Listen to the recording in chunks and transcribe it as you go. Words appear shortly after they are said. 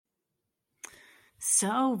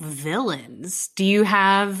So, villains. Do you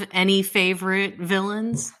have any favorite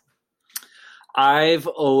villains? I've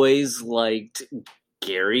always liked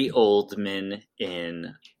Gary Oldman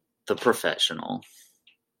in The Professional.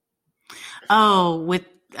 Oh, with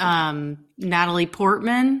Natalie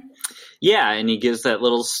Portman? Yeah, and he gives that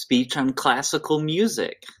little speech on classical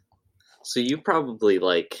music. So you probably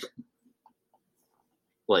like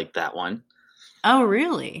that one. Oh,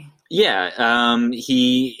 really? Yeah,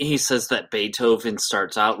 he says that Beethoven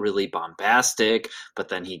starts out really bombastic, but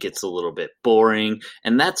then he gets a little bit boring,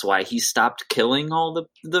 and that's why he stopped killing all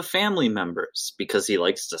the family members, because he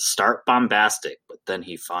likes to start bombastic, but then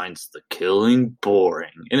he finds the killing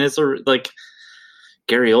boring. And it's like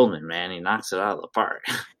Gary Oldman, man, he knocks it out of the park.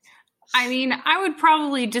 I mean, I would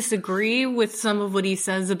probably disagree with some of what he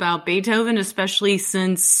says about Beethoven, especially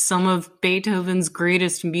since some of Beethoven's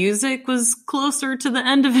greatest music was closer to the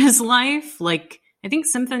end of his life. Like, I think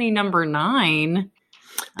Symphony Number 9.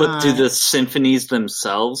 But do the symphonies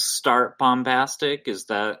themselves start bombastic? Is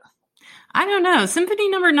that... I don't know. Symphony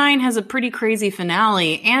Number 9 has a pretty crazy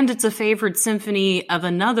finale, and it's a favorite symphony of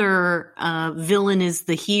another villain is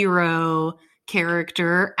the hero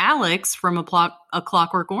character, Alex from A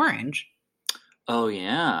Clockwork Orange. Oh,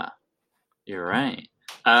 yeah. You're right.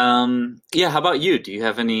 Yeah, how about you? Do you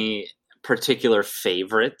have any particular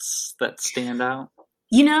favorites that stand out?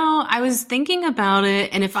 You know, I was thinking about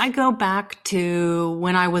it, and if I go back to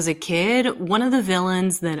when I was a kid, one of the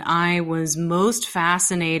villains that I was most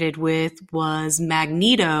fascinated with was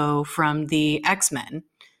Magneto from the X-Men.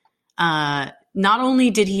 Not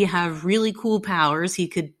only did he have really cool powers, he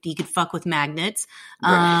could fuck with magnets,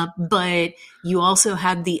 Right. but you also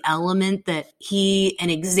had the element that he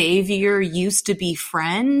and Xavier used to be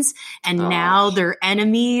friends, and now they're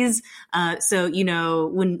enemies. So, you know,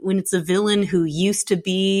 when it's a villain who used to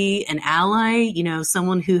be an ally, you know,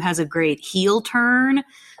 someone who has a great heel turn.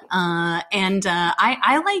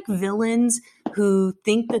 I like villains who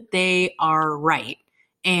think that they are right.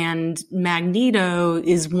 And Magneto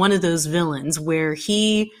is one of those villains where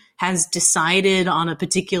he has decided on a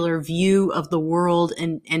particular view of the world,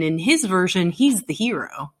 and in his version, he's the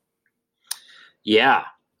hero. Yeah.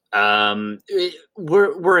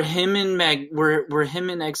 Were him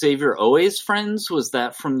and Xavier always friends? Was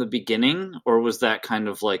that from the beginning, or was that kind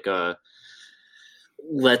of like a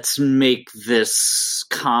let's make this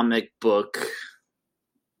comic book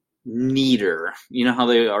neater? You know how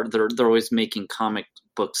they're always making comic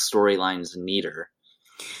book storylines neater.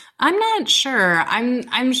 I'm not sure.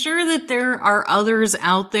 I'm sure that there are others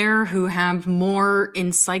out there who have more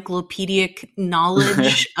encyclopedic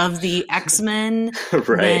knowledge of the X-Men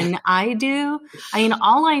than I do. I mean,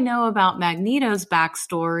 all I know about Magneto's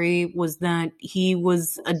backstory was that he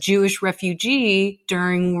was a Jewish refugee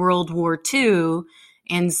during World War II.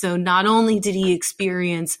 And so not only did he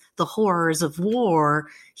experience the horrors of war,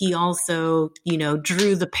 he also, you know,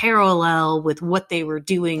 drew the parallel with what they were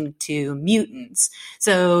doing to mutants.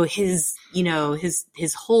 So his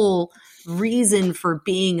whole reason for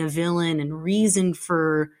being a villain and reason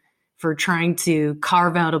for trying to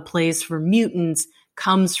carve out a place for mutants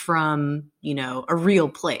comes from, you know, a real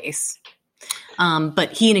place.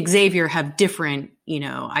 But he and Xavier have different, you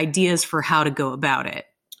know, ideas for how to go about it.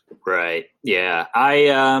 Right. Yeah.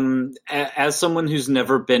 I, as someone who's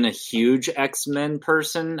never been a huge X-Men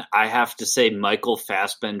person, I have to say Michael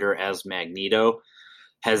Fassbender as Magneto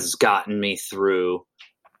has gotten me through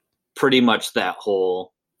pretty much that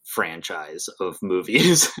whole franchise of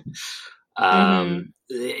movies.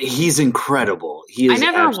 He's incredible. I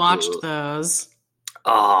never watched those.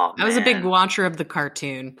 Oh, man. I was a big watcher of the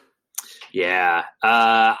cartoon. Yeah.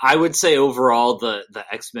 I would say overall the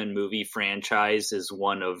X-Men movie franchise is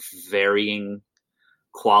one of varying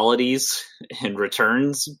qualities and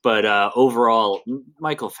returns, but overall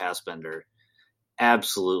Michael Fassbender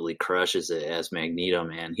absolutely crushes it as Magneto,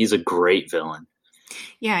 man. He's a great villain.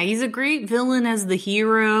 Yeah, he's a great villain as the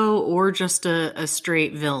hero or just a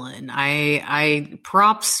straight villain. I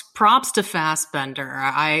props to Fassbender.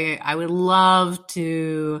 I would love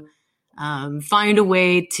to find a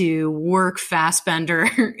way to work Fassbender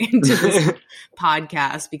into this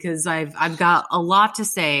podcast, because I've got a lot to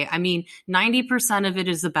say. I mean, 90% of it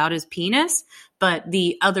is about his penis, but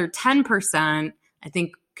the other 10% I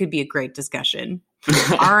think could be a great discussion.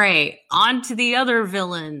 All right, on to the other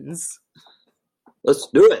villains. Let's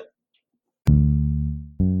do it.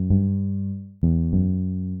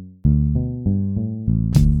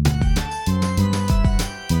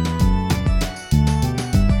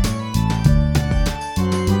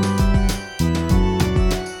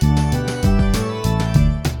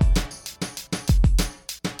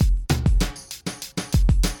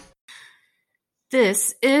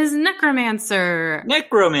 This is Necromancer.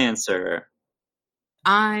 Necromancer.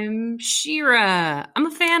 I'm Shira. I'm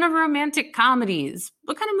a fan of romantic comedies.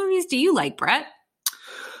 What kind of movies do you like, Brett?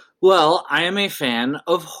 Well, I am a fan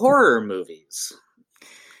of horror movies.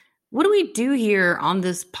 What do we do here on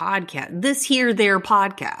this podcast? This Here There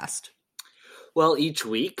podcast? Well, each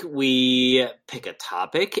week we pick a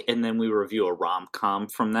topic and then we review a rom-com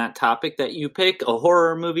from that topic that you pick, a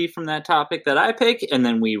horror movie from that topic that I pick, and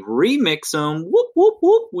then we remix them. Whoop, whoop,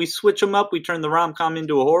 whoop. We switch them up. We turn the rom-com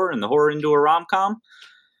into a horror and the horror into a rom-com.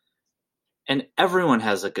 And everyone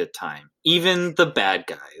has a good time. Even the bad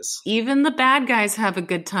guys. Even the bad guys have a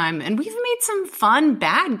good time. And we've made some fun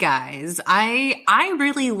bad guys. I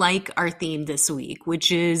really like our theme this week, which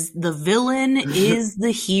is the villain is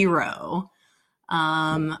the hero.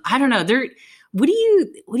 I don't know. What do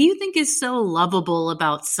you think is so lovable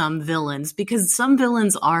about some villains? Because some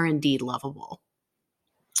villains are indeed lovable.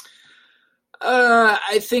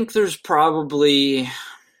 I think there's probably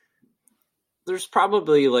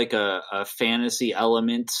like a fantasy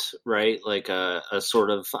element, right? Like a sort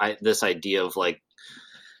of this idea of like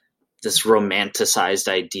this romanticized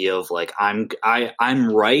idea of like I'm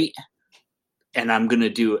right, and I'm gonna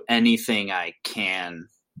do anything I can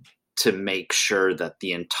to make sure that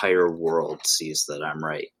the entire world sees that I'm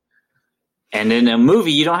right. And in a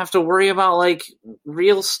movie, you don't have to worry about like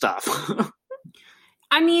real stuff.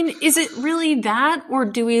 I mean, is it really that, or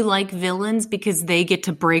do we like villains because they get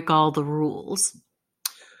to break all the rules?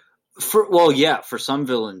 For some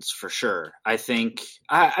villains, for sure. I think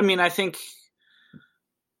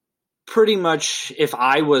pretty much if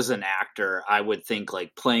I was an actor, I would think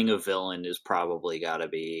like playing a villain is probably gotta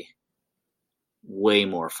be way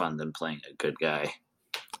more fun than playing a good guy.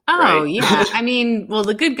 Oh, right? Yeah. I mean, well,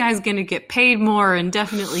 the good guy's going to get paid more and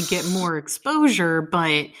definitely get more exposure, but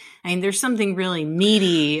I mean, there's something really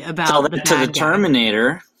meaty about Tell the that bad to the guy.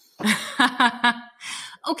 Terminator.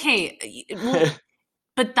 Okay. Well,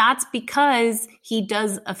 but that's because he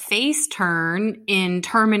does a face turn in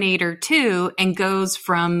Terminator 2 and goes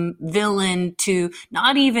from villain to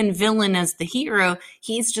not even villain as the hero.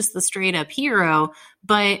 He's just the straight up hero.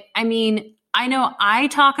 But I mean, I know I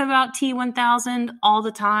talk about T-1000 all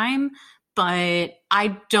the time, but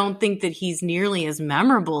I don't think that he's nearly as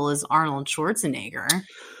memorable as Arnold Schwarzenegger.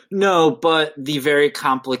 No, but the very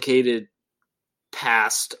complicated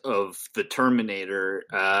past of the Terminator,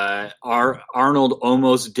 Arnold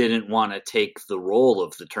almost didn't want to take the role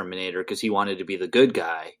of the Terminator because he wanted to be the good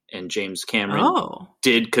guy, and James Cameron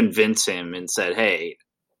did convince him and said, "Hey,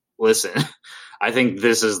 listen, I think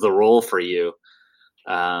this is the role for you."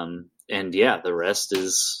 And yeah, the rest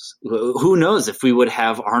is who knows if we would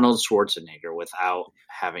have Arnold Schwarzenegger without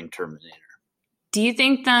having Terminator. Do you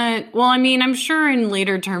think that, well, I mean, I'm sure in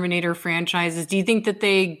later Terminator franchises, do you think that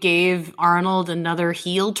they gave Arnold another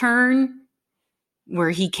heel turn where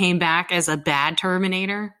he came back as a bad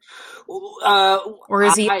Terminator? Or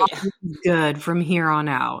is he good from here on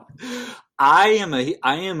out? I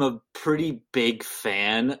am a pretty big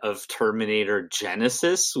fan of Terminator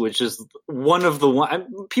Genisys, which is one of the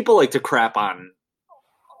people like to crap on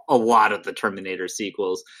a lot of the Terminator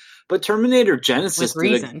sequels, but Terminator Genisys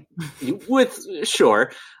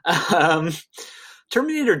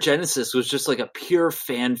Terminator Genisys was just like a pure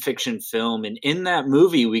fan fiction film, and in that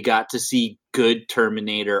movie we got to see good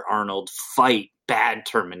Terminator Arnold fight bad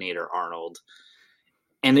Terminator Arnold,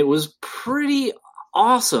 and it was pretty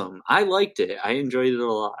awesome. I liked it. I enjoyed it a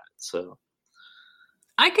lot. So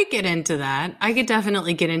I could get into that. I could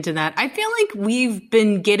definitely get into that. I feel like we've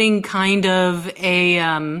been getting kind of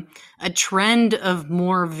a trend of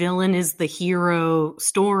more villain is the hero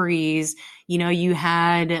stories. You know, you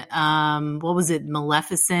had what was it,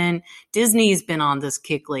 Maleficent? Disney's been on this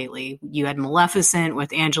kick lately. You had Maleficent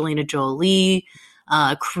with Angelina Jolie.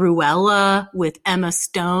 Cruella with Emma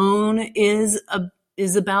Stone is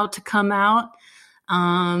about to come out.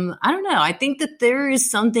 I don't know. I think that there is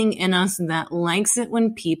something in us that likes it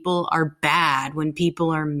when people are bad, when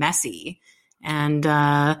people are messy. And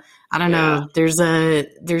I don't know. There's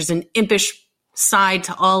an impish side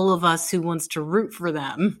to all of us who wants to root for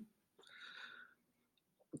them.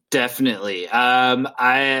 Definitely.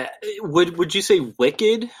 Would you say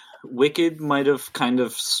Wicked? Wicked might have kind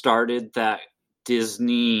of started that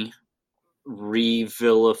Disney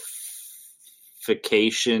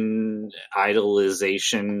revilification,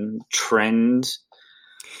 idolization trend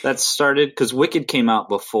that started, because Wicked came out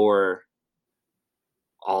before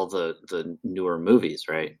all the newer movies,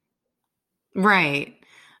 right? Right.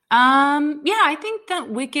 I think that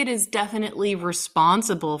Wicked is definitely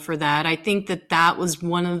responsible for that. I think that was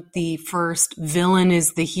one of the first villain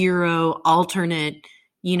is the hero alternate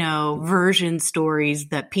version stories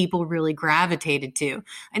that people really gravitated to.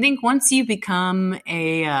 I think once you become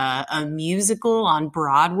a musical on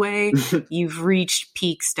Broadway, you've reached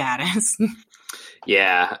peak status.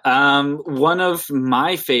 Yeah. One of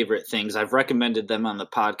my favorite things, I've recommended them on the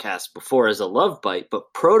podcast before as a love bite,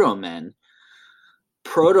 but Proto Men.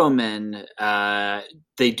 Proto Men,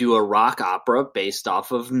 they do a rock opera based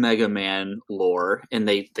off of Mega Man lore, and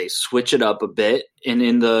they switch it up a bit. And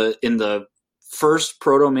in the first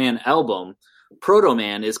Proto Man album, Proto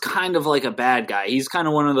Man is kind of like a bad guy. He's kind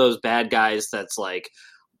of one of those bad guys that's like,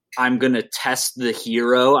 I'm going to test the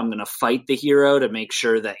hero. I'm going to fight the hero to make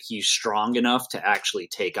sure that he's strong enough to actually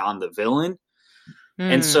take on the villain.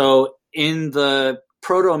 And so in the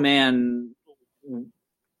Proto Man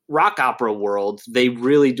rock opera world, they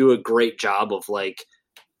really do a great job of like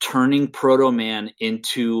turning Proto Man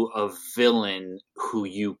into a villain who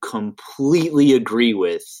you completely agree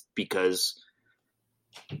with, because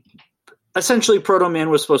essentially Proto Man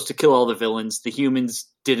was supposed to kill all the villains. The humans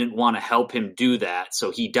didn't want to help him do that,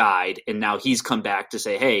 so he died, and now he's come back to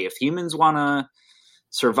say, hey, if humans want to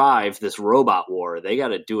survive this robot war, they got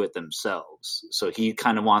to do it themselves. So he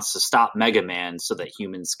kind of wants to stop Mega Man so that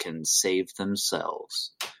humans can save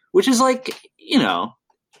themselves, which is like,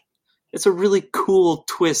 it's a really cool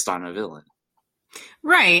twist on a villain.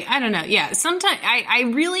 Right. I don't know. Yeah. Sometimes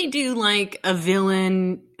I really do like a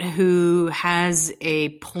villain who has a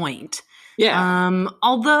point. Yeah.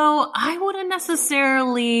 Although I wouldn't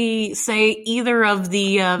necessarily say either of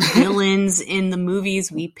the villains in the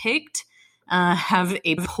movies we picked have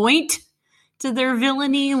a point to their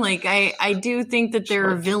villainy. Like I do think that there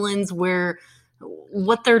are villains where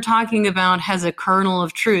what they're talking about has a kernel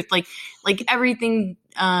of truth. Like everything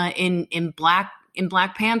in Black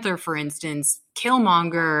Panther, for instance,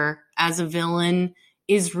 Killmonger as a villain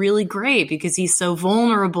is really great because he's so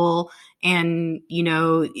vulnerable, and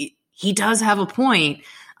he does have a point.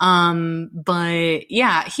 But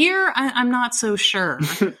yeah, here I'm not so sure.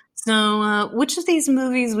 So which of these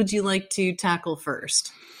movies would you like to tackle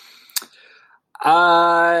first?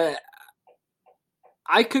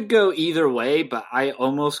 I could go either way, but I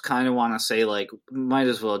almost kind of want to say, like, might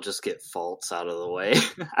as well just get faults out of the way.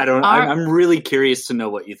 I'm really curious to know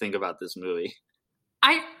what you think about this movie.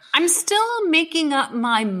 I'm still making up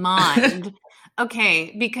my mind.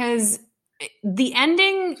 Okay, because the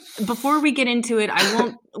ending, before we get into it,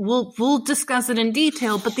 we'll discuss it in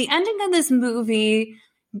detail, but the ending of this movie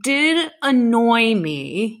did annoy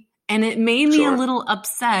me, and it made me a little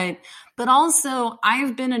upset. But also,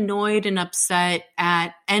 I've been annoyed and upset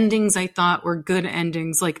at endings I thought were good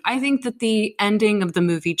endings. Like, I think that the ending of the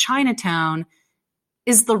movie Chinatown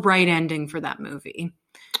is the right ending for that movie.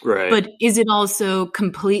 Right. But is it also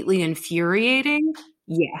completely infuriating?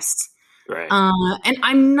 Yes. Right. And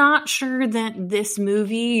I'm not sure that this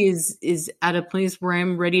movie is at a place where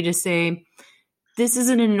I'm ready to say, this is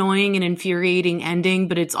an annoying and infuriating ending,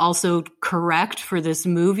 but it's also correct for this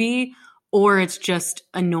movie, or it's just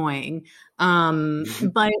annoying.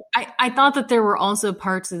 But I thought that there were also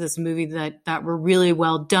parts of this movie that were really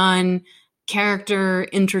well done. Character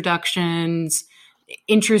introductions,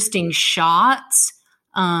 interesting shots,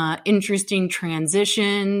 interesting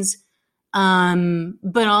transitions.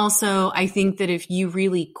 But also I think that if you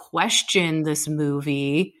really question this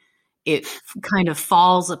movie, it kind of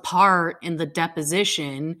falls apart in the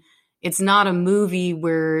deposition. It's not a movie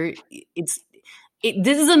where this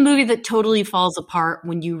is a movie that totally falls apart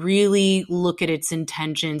when you really look at its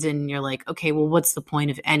intentions and you're like, okay, well, what's the point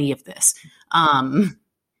of any of this? And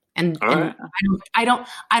I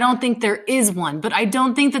don't think there is one, but I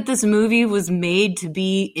don't think that this movie was made to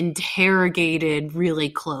be interrogated really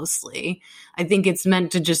closely. I think it's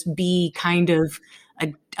meant to just be kind of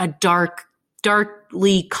a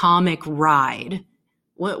darkly comic ride.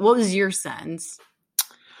 What was your sense?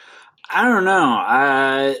 I don't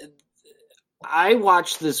know. I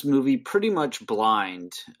watched this movie pretty much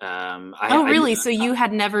blind. Really? So you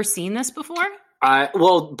had never seen this before?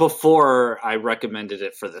 Before I recommended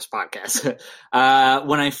it for this podcast.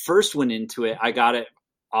 When I first went into it, I got it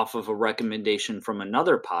off of a recommendation from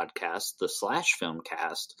another podcast, the Slash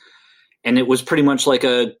Filmcast. And it was pretty much like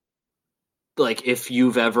if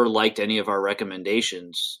you've ever liked any of our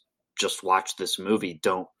recommendations, just watch this movie.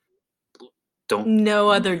 Don't no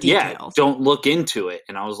other details. Yeah, don't look into it.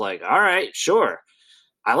 And I was like, all right, sure.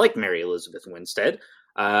 I like Mary Elizabeth Winstead.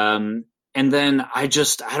 And then I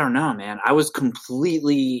don't know, man. I was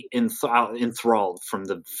completely enthralled from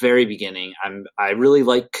the very beginning. I really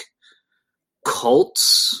like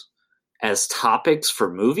cults as topics for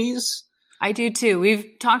movies. I do too.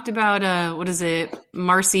 We've talked about, what is it?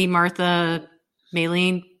 Marcy, Martha,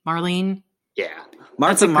 Marlene? Yeah.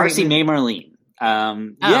 Marcy May Marlene.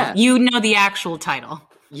 Yeah, you know the actual title.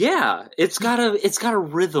 Yeah, it's got a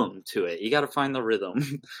rhythm to it. You got to find the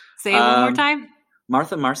rhythm. Say it one more time.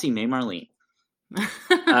 Marcy May Marlene.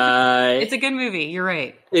 It's a good movie. You're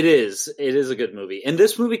right. It is. It is a good movie, and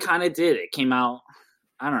this movie kind of did. It came out,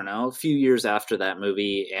 I don't know, a few years after that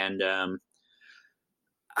movie, and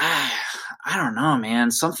I don't know,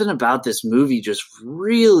 man. Something about this movie just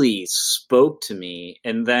really spoke to me,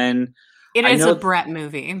 and then it is a Brett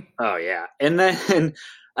movie. Oh yeah, and then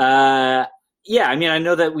yeah, I mean, I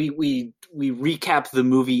know that we recap the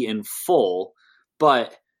movie in full,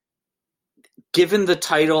 but given the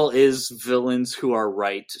title is Villains Who Are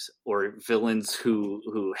Right, or Villains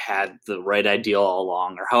Who Had the Right Idea All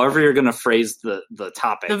Along, or however you're going to phrase the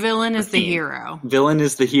topic. The villain is the hero. Villain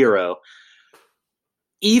is the hero.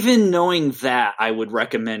 Even knowing that, I would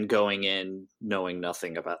recommend going in knowing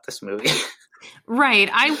nothing about this movie. Right.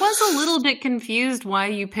 I was a little bit confused why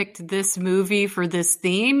you picked this movie for this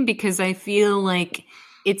theme, because I feel like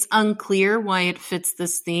it's unclear why it fits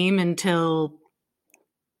this theme until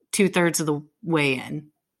 2/3 of the way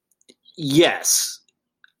in. Yes.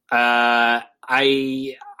 I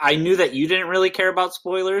knew that you didn't really care about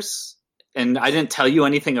spoilers, and I didn't tell you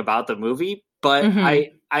anything about the movie, but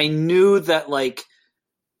I knew that, like,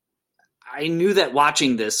 I knew that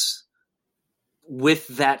watching this with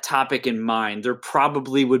that topic in mind, there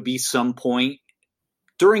probably would be some point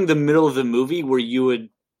during the middle of the movie where you would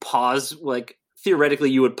pause, like,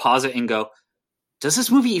 theoretically you would pause it and go, does this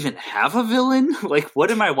movie even have a villain? Like,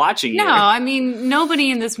 what am I watching here? No, I mean, nobody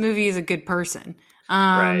in this movie is a good person.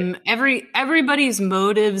 Right. Everybody's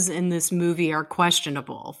motives in this movie are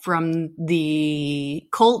questionable, from the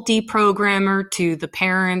cult deprogrammer to the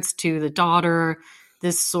parents to the daughter,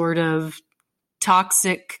 this sort of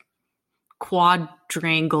toxic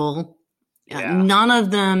quadrangle. Yeah. None of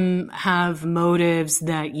them have motives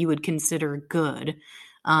that you would consider good.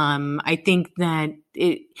 I think that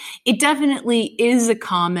it definitely is a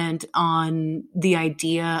comment on the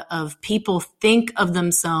idea of people think of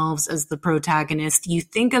themselves as the protagonist. You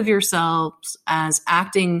think of yourselves as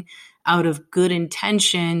acting out of good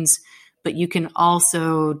intentions, but you can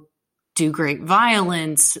also do great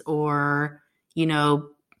violence, or, you know,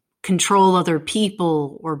 control other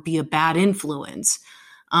people, or be a bad influence.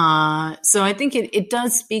 So I think it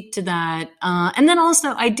does speak to that. And then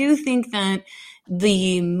also, I do think that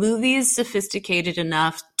the movie is sophisticated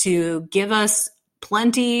enough to give us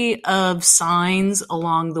plenty of signs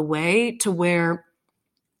along the way to where,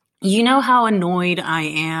 you know how annoyed I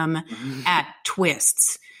am at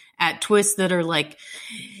twists that are like,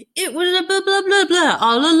 it was a blah, blah, blah, blah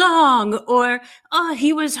all along, or, oh,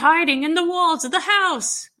 he was hiding in the walls of the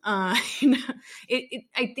house. You know,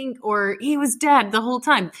 I think, or he was dead the whole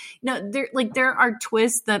time. No, there are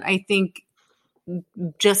twists that I think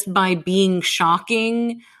just by being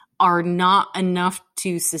shocking are not enough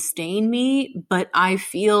to sustain me. But I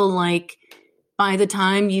feel like by the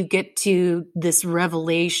time you get to this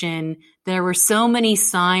revelation, there were so many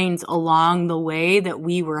signs along the way that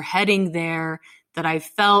we were heading there that I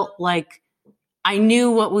felt like I knew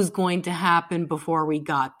what was going to happen before we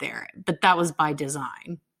got there. But that was by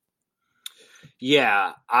design.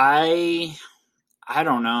 Yeah, I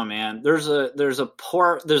don't know, man. There's a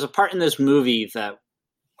part in this movie that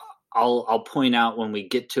I'll point out when we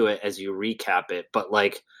get to it as you recap it, but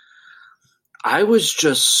like, I was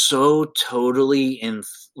just so totally in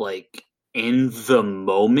the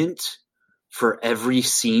moment for every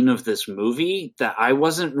scene of this movie that I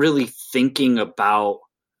wasn't really thinking about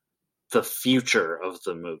the future of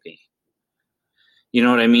the movie. You know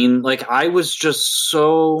what I mean? Like, I was just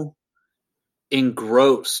so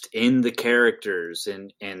engrossed in the characters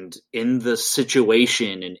and in the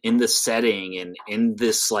situation and in the setting and in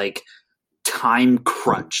this, like, time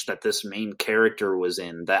crunch that this main character was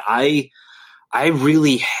in, that I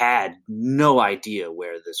really had no idea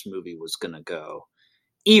where this movie was going to go.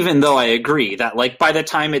 Even though I agree that, like, by the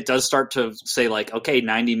time it does start to say, like, okay,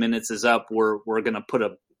 90 minutes is up, we're going to put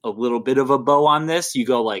a little bit of a bow on this, you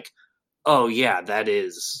go like, oh yeah, that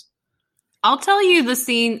is... I'll tell you the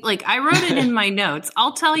scene, like, I wrote it in my notes.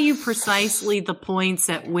 I'll tell you precisely the points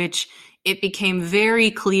at which it became very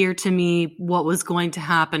clear to me what was going to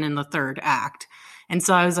happen in the third act. And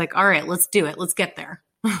so I was like, all right, let's do it. Let's get there.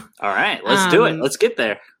 All right, let's do it. Let's get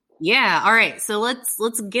there. Yeah. All right. So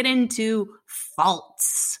let's get into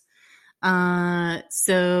faults.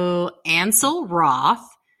 So Ansel Roth,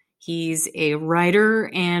 he's a writer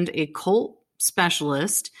and a cult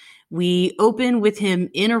specialist. We open with him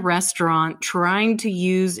in a restaurant trying to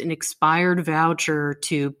use an expired voucher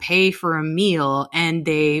to pay for a meal, and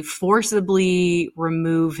they forcibly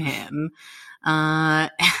remove him. Uh,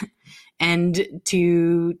 and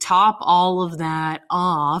to top all of that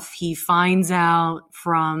off, he finds out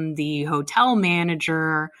from the hotel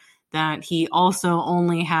manager that he also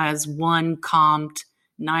only has one comped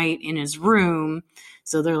night in his room.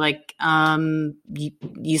 So they're like,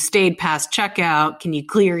 you stayed past checkout. Can you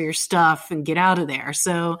clear your stuff and get out of there?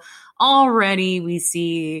 So already we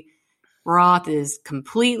see Roth is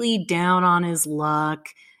completely down on his luck.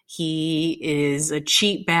 He is a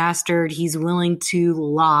cheap bastard. He's willing to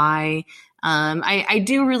lie. I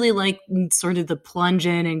do really like sort of the plunge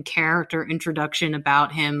in and character introduction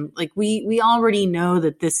about him. Like we already know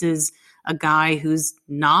that this is a guy who's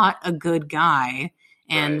not a good guy.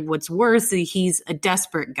 And right. What's worse, he's a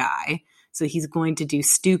desperate guy. So he's going to do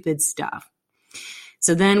stupid stuff.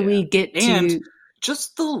 So then we get to...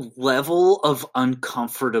 just the level of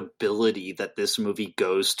uncomfortability that this movie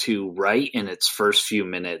goes to right in its first few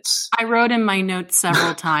minutes. I wrote in my notes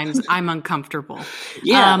several times, I'm uncomfortable.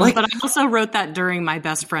 Yeah. But I also wrote that during my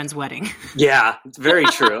best friend's wedding. Yeah, very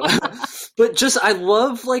true. But just, I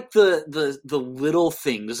love like the little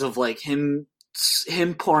things of like him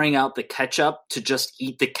pouring out the ketchup to just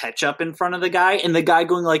eat the ketchup in front of the guy, and the guy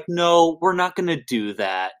going like, no, we're not going to do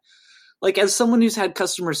that. Like, as someone who's had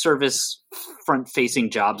customer service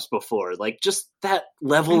front-facing jobs before, like, just that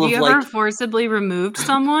level of, like... Have you ever forcibly removed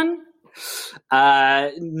someone?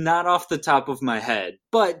 Not off the top of my head.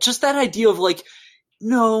 But just that idea of, like,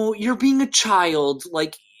 no, you're being a child.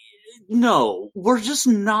 Like, no, we're just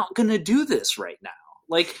not gonna do this right now.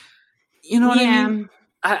 Like, you know what I mean?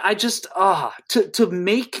 I just, to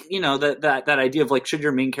make, you know, that idea of, like, should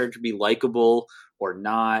your main character be likable or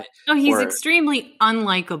not. Oh, he's extremely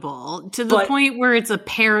unlikable to the point where it's a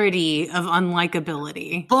parody of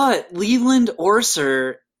unlikability. But Leland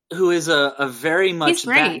Orser, who is a very much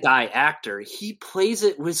that guy actor, he plays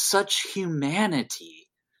it with such humanity.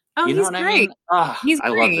 Oh, you know he's what great. I mean? Oh, he's I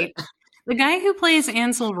great. love it. The guy who plays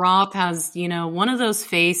Ansel Roth has, you know, one of those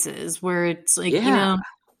faces where it's like, you know,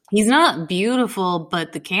 he's not beautiful,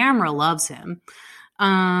 but the camera loves him.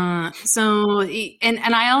 And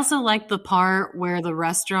I also like the part where the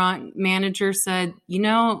restaurant manager said, you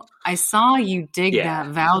know, I saw you dig that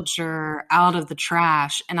voucher out of the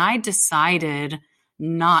trash and I decided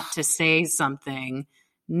not to say something.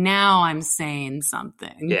 Now I'm saying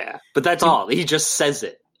something. Yeah, but that's all. He just says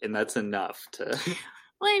it and that's enough to...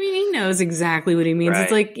 Well, I mean, he knows exactly what he means. Right.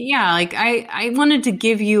 It's like, yeah, like I wanted to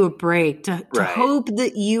give you a break to hope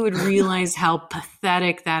that you would realize how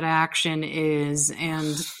pathetic that action is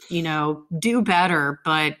and, you know, do better.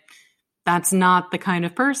 But that's not the kind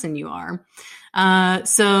of person you are.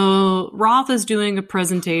 So Roth is doing a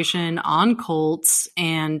presentation on cults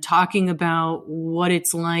and talking about what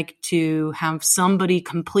it's like to have somebody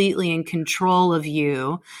completely in control of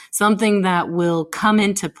you, something that will come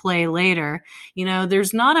into play later. You know,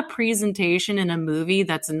 there's not a presentation in a movie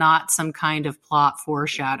that's not some kind of plot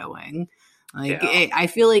foreshadowing. Like, I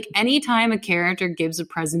feel like anytime a character gives a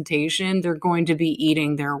presentation, they're going to be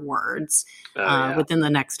eating their words within the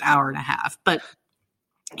next hour and a half. But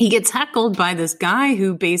he gets heckled by this guy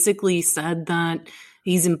who basically said that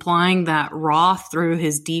he's implying that Roth, through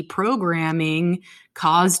his deprogramming,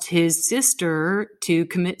 caused his sister to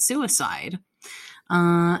commit suicide.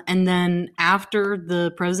 And then after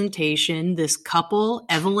the presentation, this couple,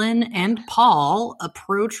 Evelyn and Paul,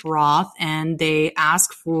 approach Roth and they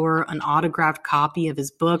ask for an autographed copy of his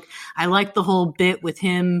book. I like the whole bit with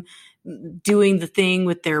him doing the thing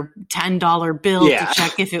with their $10 bill to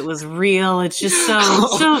check if it was real. It's just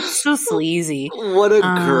so sleazy. What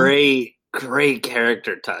a great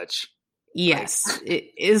character touch. Yes, it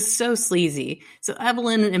is so sleazy. So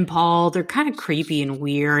Evelyn and Paul, they're kind of creepy and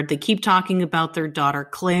weird. They keep talking about their daughter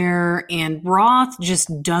Claire, and Roth just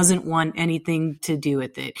doesn't want anything to do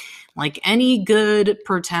with it. Like any good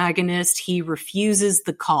protagonist, he refuses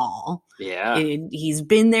the call. Yeah. He's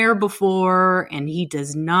been there before, and he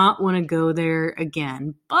does not want to go there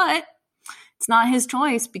again. But it's not his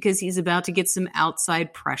choice because he's about to get some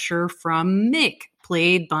outside pressure from Mick,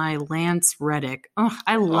 played by Lance Reddick. Oh,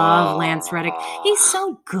 I love Lance Reddick. He's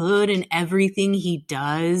so good in everything he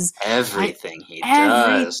does. Everything.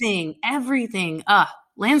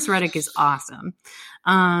 Lance Reddick is awesome.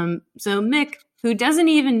 So Mick, who doesn't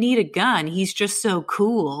even need a gun, he's just so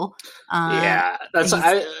cool. I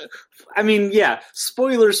mean,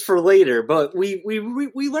 spoilers for later, but we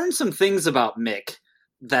learned some things about Mick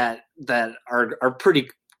that are pretty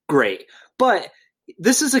great. But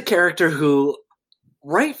this is a character who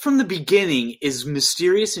right from the beginning is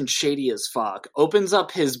mysterious and shady as fuck. Opens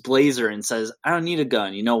up his blazer and says, I don't need a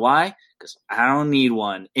gun. You know why? Because I don't need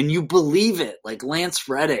one. And you believe it. Like Lance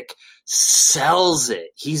Reddick sells it.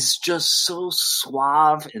 He's just so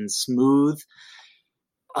suave and smooth.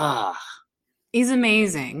 He's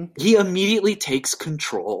amazing. He immediately takes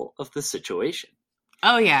control of the situation.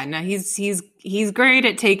 Oh yeah, no, he's great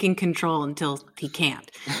at taking control until he can't.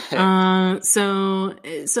 So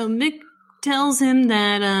Mick tells him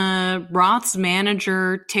that Roth's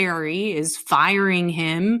manager Terry is firing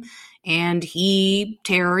him, and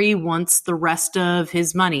Terry wants the rest of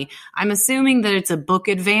his money. I'm assuming that it's a book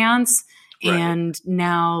advance. Right. And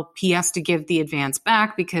now he has to give the advance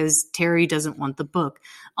back because Terry doesn't want the book.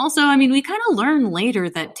 Also, I mean, we kind of learn later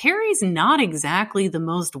that Terry's not exactly the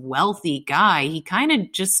most wealthy guy. He kind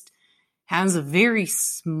of just has a very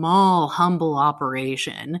small, humble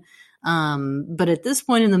operation. But at this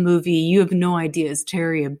point in the movie, you have no idea, is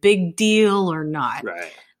Terry a big deal or not?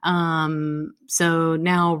 Right. So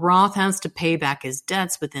now Roth has to pay back his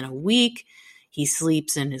debts within a week. He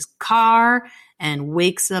sleeps in his car and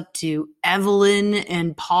wakes up to Evelyn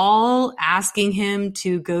and Paul asking him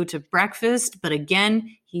to go to breakfast. But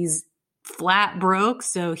again, he's flat broke,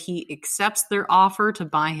 so he accepts their offer to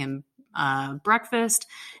buy him breakfast.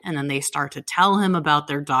 And then they start to tell him about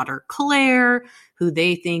their daughter, Claire, who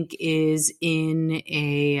they think is in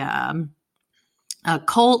a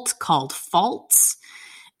cult called Faults.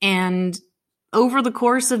 And over the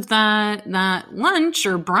course of that lunch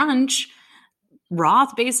or brunch,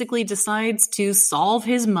 Roth basically decides to solve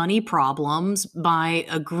his money problems by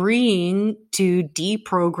agreeing to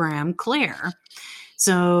deprogram Claire.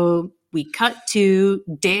 So we cut to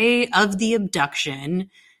day of the abduction.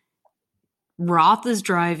 Roth is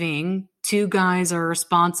driving. Two guys are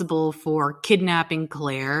responsible for kidnapping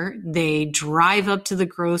Claire. They drive up to the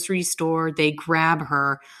grocery store. They grab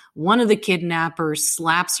her. One of the kidnappers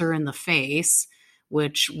slaps her in the face,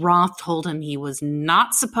 which Roth told him he was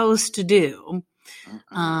not supposed to do.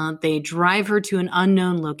 They drive her to an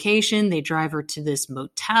unknown location. They drive her to this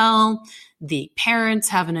motel. The parents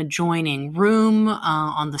have an adjoining room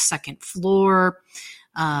on the second floor.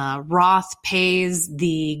 Roth pays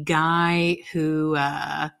the guy who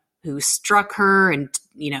struck her and,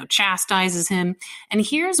 chastises him. And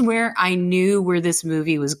here's where I knew where this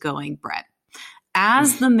movie was going, Brett.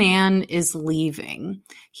 As the man is leaving,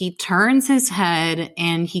 he turns his head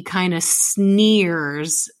and he kind of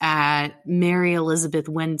sneers at Mary Elizabeth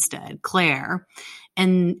Winstead, Claire.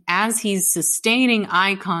 And as he's sustaining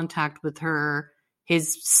eye contact with her,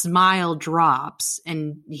 his smile drops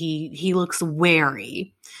and he looks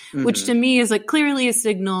wary, which to me is like clearly a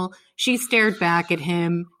signal. She stared back at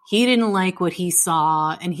him. He didn't like what he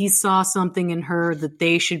saw, and he saw something in her that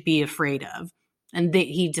they should be afraid of. And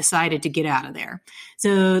he decided to get out of there.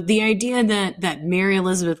 So the idea that Mary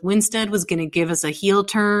Elizabeth Winstead was going to give us a heel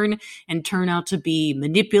turn and turn out to be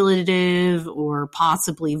manipulative or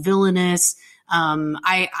possibly villainous,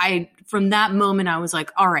 I from that moment I was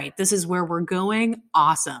like, all right, this is where we're going.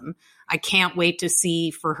 Awesome. I can't wait to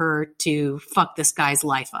see for her to fuck this guy's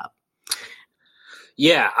life up.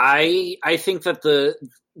 Yeah, I think that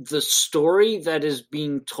the story that is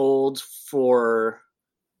being told for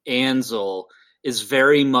Ansel is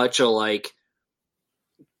very much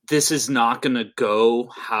this is not going to go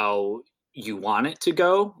how you want it to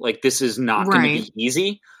go. Like, this is not going to be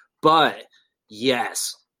easy. But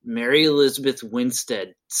yes, Mary Elizabeth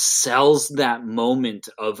Winstead sells that moment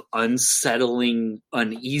of unsettling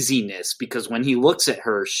uneasiness, because when he looks at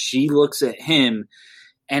her, she looks at him,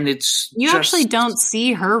 and you actually don't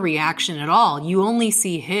see her reaction at all. You only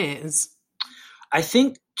see his. I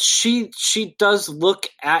think she does look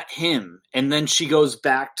at him, and then she goes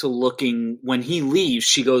back to looking, when he leaves,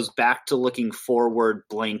 she goes back to looking forward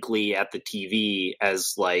blankly at the TV,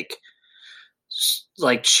 as like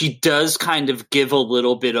she does kind of give a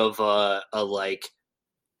little bit of a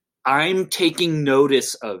I'm taking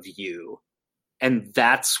notice of you. And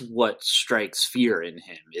that's what strikes fear in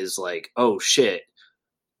him, is like, oh shit.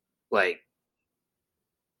 Like,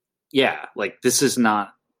 yeah, like this is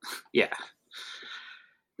not, yeah.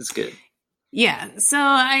 It's good. Yeah. So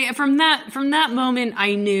from that moment,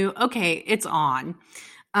 I knew, okay, it's on.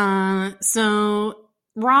 So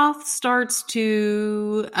Roth starts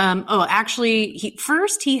to,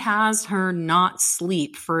 he has her not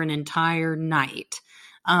sleep for an entire night,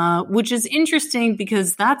 which is interesting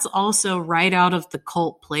because that's also right out of the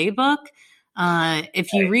cult playbook.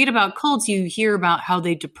 If you read about cults, you hear about how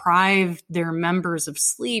they deprive their members of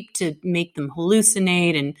sleep to make them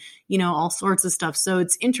hallucinate and, all sorts of stuff. So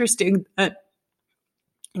it's interesting that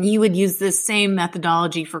And you would use this same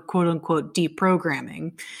methodology for quote unquote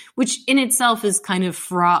deprogramming, which in itself is kind of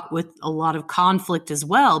fraught with a lot of conflict as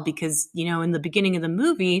well, because, in the beginning of the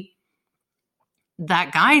movie,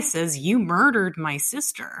 that guy says, "You murdered my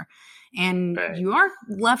sister." And you are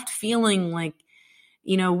left feeling like,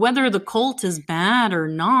 whether the cult is bad or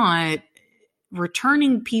not,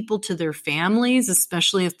 returning people to their families,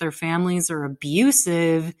 especially if their families are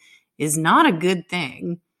abusive, is not a good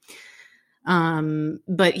thing.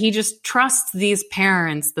 But he just trusts these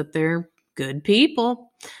parents that they're good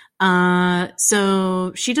people.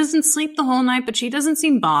 So she doesn't sleep the whole night, but she doesn't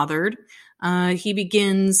seem bothered. He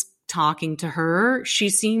begins talking to her. She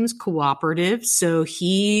seems cooperative, so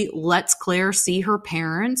he lets Claire see her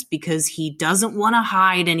parents because he doesn't want to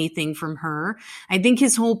hide anything from her. I think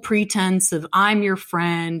his whole pretense of, I'm your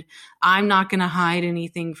friend, I'm not going to hide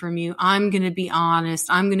anything from you, I'm going to be honest,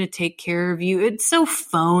 I'm going to take care of you, it's so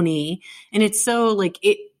phony. And it's so like,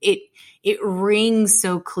 it rings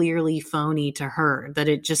so clearly phony to her that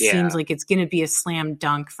it just seems like it's going to be a slam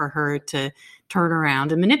dunk for her to turn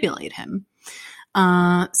around and manipulate him.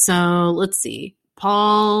 So let's see.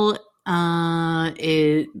 Paul and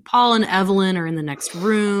Evelyn are in the next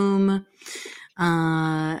room.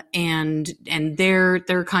 And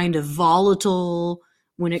they're kind of volatile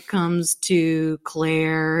when it comes to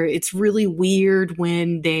Claire. It's really weird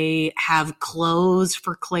when they have clothes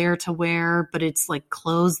for Claire to wear, but it's like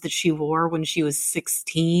clothes that she wore when she was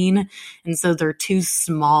 16. And so they're too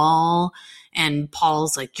small. And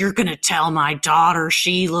Paul's like, "You're going to tell my daughter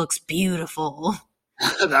she looks beautiful."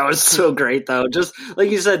 That was so great, though. Just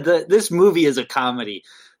like you said, this movie is a comedy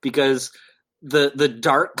because the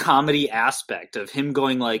dark comedy aspect of him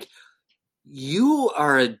going like, "You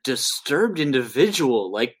are a disturbed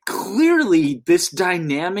individual. Like, clearly this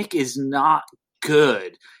dynamic is not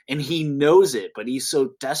good." And he knows it, but he's so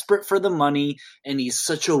desperate for the money and he's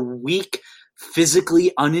such a weak,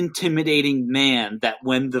 physically unintimidating man that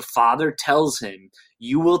when the father tells him,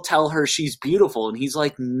 "You will tell her she's beautiful," and he's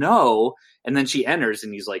like, "No," and then she enters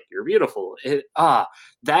and he's like, "You're beautiful."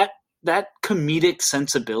 That comedic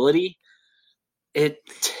sensibility, it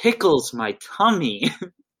tickles my tummy.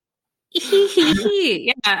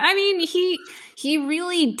 Yeah, I mean, he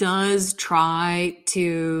really does try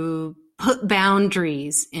to put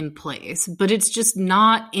boundaries in place, but it's just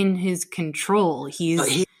not in his control.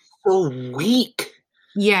 He's so weak.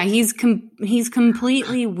 Yeah, he's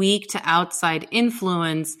completely weak to outside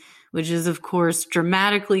influence, which is, of course,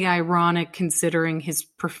 dramatically ironic considering his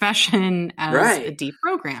profession as a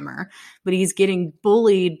deprogrammer. But he's getting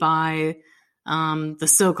bullied by the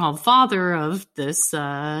so-called father of this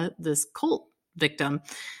cult victim.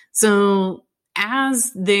 So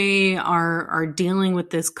as they are dealing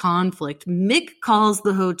with this conflict, Mick calls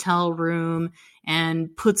the hotel room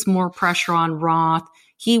and puts more pressure on Roth.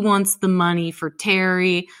 He wants the money for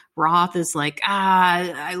Terry. Roth is like,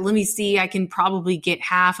 let me see, I can probably get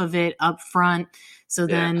half of it up front. So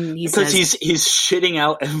then he says, he's shitting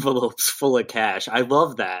out envelopes full of cash. I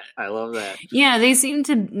love that. Yeah, they seem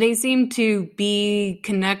to be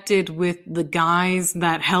connected with the guys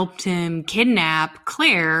that helped him kidnap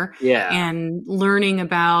Claire. Yeah. And learning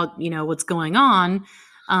about, what's going on.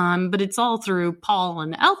 But it's all through Paul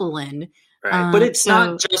and Evelyn. Right. But it's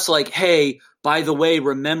not just like, "Hey, by the way,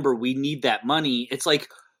 remember, we need that money." It's like,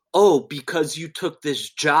 "Oh, because you took this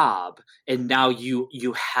job and now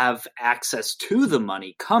you have access to the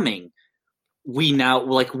money coming, we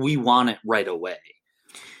want it right away.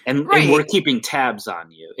 And we're keeping tabs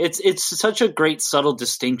on you." It's such a great subtle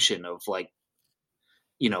distinction of like,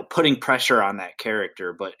 putting pressure on that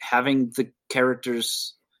character, but having the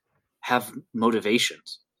characters have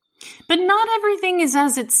motivations. But not everything is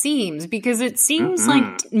as it seems, because it seems like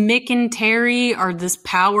Mick and Terry are this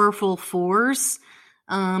powerful force,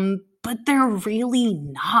 but they're really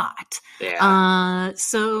not. Yeah.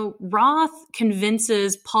 So Roth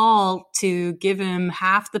convinces Paul to give him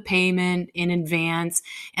half the payment in advance,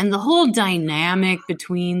 and the whole dynamic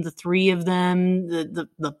between the three of them,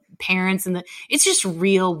 the parents and it's just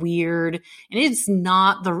real weird. And it's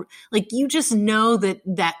not you just know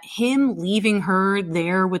that him leaving her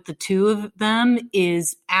there with the two of them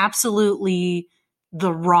is absolutely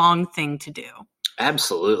the wrong thing to do.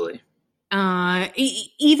 Absolutely.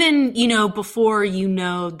 Even, before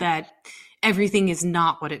that everything is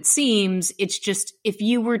not what it seems, it's just, if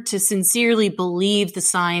you were to sincerely believe the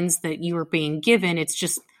signs that you were being given, it's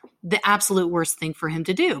just the absolute worst thing for him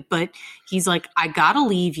to do. But he's like, "I gotta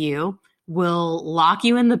leave you. We'll lock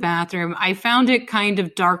you in the bathroom." I found it kind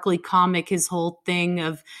of darkly comic, his whole thing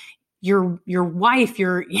of your wife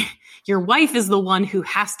is the one who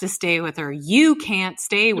has to stay with her. You can't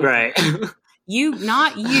stay with her.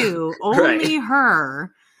 not you, only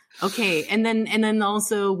her. Okay, and then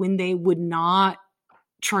also when they would not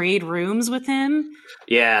trade rooms with him.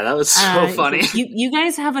 Yeah, that was so funny. You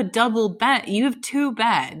guys have a double bed. You have 2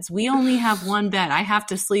 beds. We only have 1 bed. I have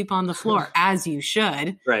to sleep on the floor, as you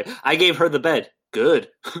should. Right. I gave her the bed. Good.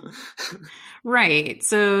 Right.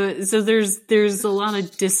 So there's a lot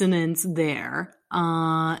of dissonance there.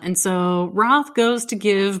 And so Roth goes to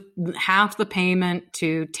give half the payment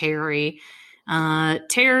to Terry.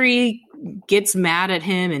 Terry gets mad at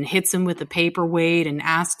him and hits him with a paperweight and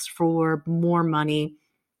asks for more money.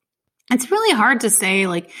 It's really hard to say.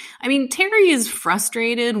 Like, I mean, Terry is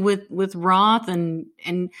frustrated with Roth, and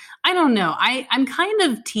I don't know. I'm kind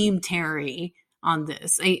of team Terry on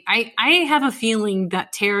this. I have a feeling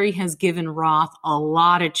that Terry has given Roth a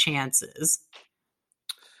lot of chances.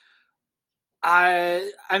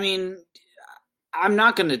 I mean, I'm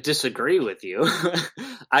not going to disagree with you.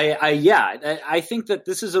 I think that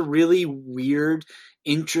this is a really weird,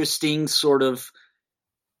 interesting sort of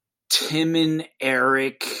Tim and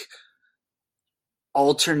Eric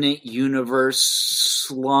alternate universe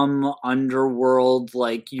slum underworld.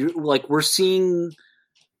 Like we're seeing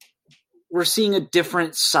a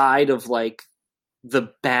different side of like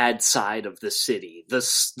the bad side of the city, the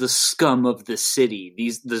scum of the city,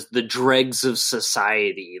 the dregs of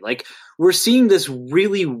society. Like we're seeing this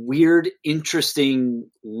really weird, interesting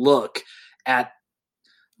look at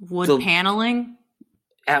wood paneling.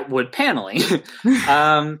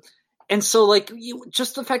 And so like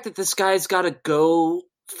just the fact that this guy's got to go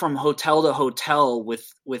from hotel to hotel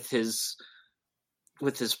with his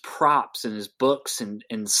props and his books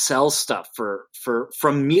and sell stuff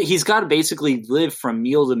he's got to basically live from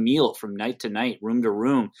meal to meal, from night to night, room to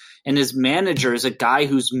room. And his manager is a guy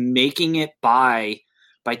who's making it by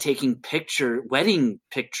taking wedding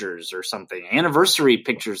pictures or something, anniversary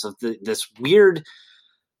pictures of this weird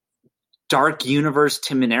dark universe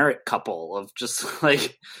Tim and Eric couple of just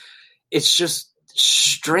like, it's just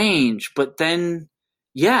strange. But then,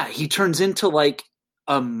 yeah, he turns into like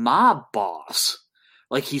a mob boss.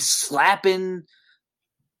 Like he's slapping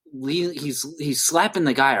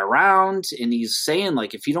the guy around, and he's saying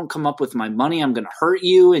like, if you don't come up with my money, I'm going to hurt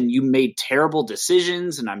you, and you made terrible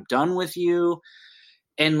decisions and I'm done with you.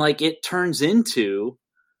 And like it turns into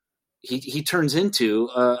he turns into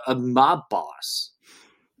a mob boss.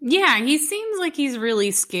 Yeah, he seems like he's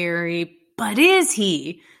really scary, but is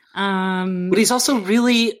he? But he's also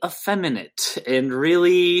really effeminate and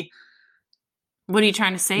really. What are you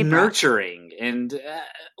trying to say, nurturing? Bro? And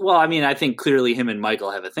well, I mean, I think clearly him and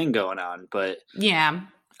Michael have a thing going on, but yeah,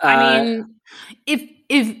 I mean,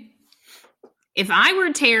 if I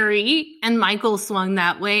were Terry and Michael swung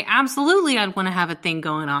that way, absolutely, I'd want to have a thing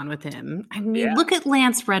going on with him. I mean, Look at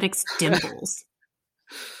Lance Reddick's dimples.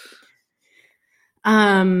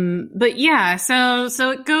 But yeah, so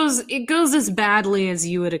it goes as badly as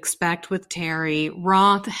you would expect with Terry.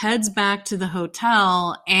 Roth heads back to the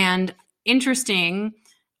hotel, and interesting,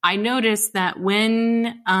 I noticed that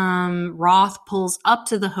when Roth pulls up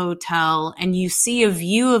to the hotel and you see a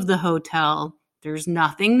view of the hotel, there's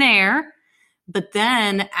nothing there. But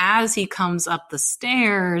then as he comes up the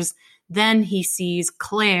stairs, then he sees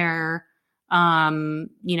Claire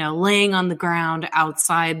laying on the ground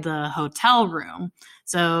outside the hotel room.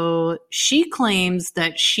 So she claims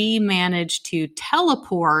that she managed to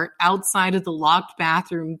teleport outside of the locked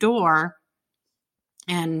bathroom door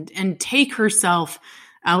and take herself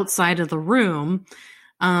outside of the room.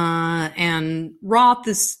 And Roth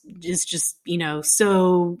is just,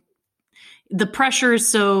 so the pressure is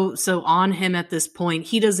so on him at this point.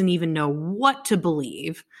 He doesn't even know what to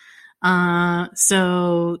believe.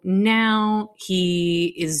 So now he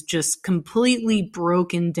is just completely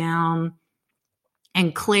broken down,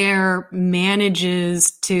 and Claire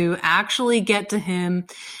manages to actually get to him.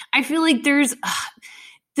 I feel like there's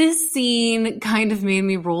this scene kind of made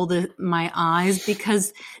me roll my eyes,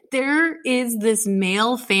 because there is this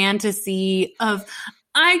male fantasy of,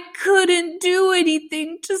 I couldn't do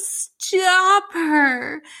anything to stop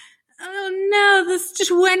her. Oh no, this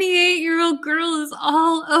 28-year-old girl is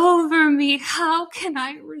all over me. How can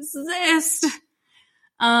I resist?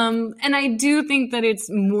 And I do think that it's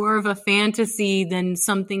more of a fantasy than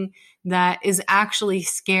something that is actually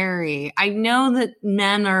scary. I know that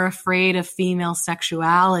men are afraid of female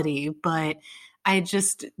sexuality, but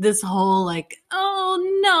this whole like,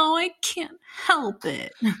 oh no, I can't help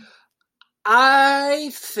it. I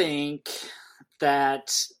think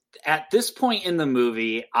that at this point in the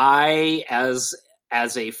movie, I, as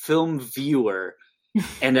a film viewer,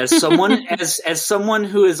 and as someone as someone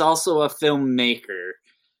who is also a filmmaker,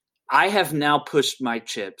 I have now pushed my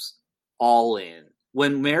chips all in.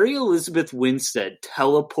 When Mary Elizabeth Winstead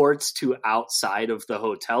teleports to outside of the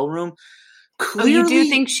hotel room, clearly... Oh, you do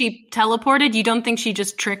think she teleported? You don't think she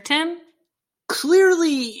just tricked him?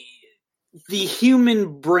 Clearly, the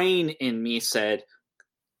human brain in me said,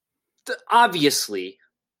 obviously,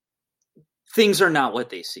 things are not what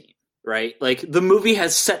they seem, right? Like, the movie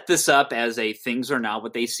has set this up as a things are not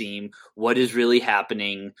what they seem, what is really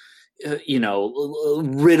happening,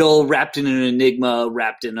 riddle wrapped in an enigma,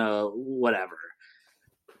 wrapped in a whatever.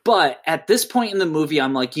 But at this point in the movie,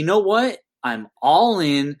 I'm like, you know what? I'm all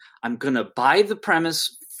in. I'm going to buy the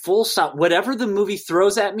premise, full stop. Whatever the movie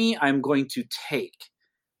throws at me, I'm going to take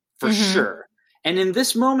for sure. And in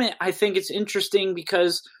this moment, I think it's interesting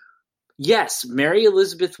because, yes, Mary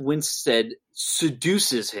Elizabeth Winstead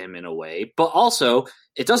seduces him in a way, but also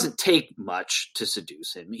it doesn't take much to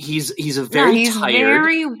seduce him. He's tired.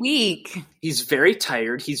 Very weak. He's very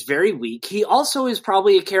tired. He's very weak. He also is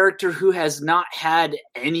probably a character who has not had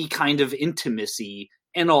any kind of intimacy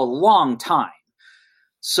in a long time.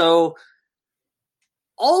 So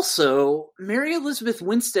also, Mary Elizabeth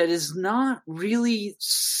Winstead is not really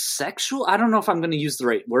sexual. I don't know if I'm going to use the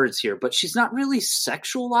right words here, but she's not really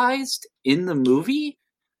sexualized in the movie,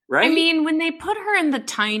 right? I mean, when they put her in the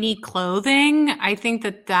tiny clothing, I think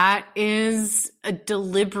that is a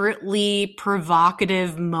deliberately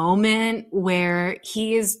provocative moment where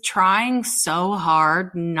he is trying so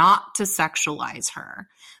hard not to sexualize her,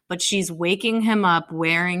 but she's waking him up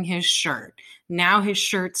wearing his shirt. Now his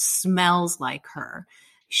shirt smells like her.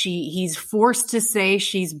 He's forced to say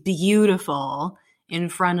she's beautiful in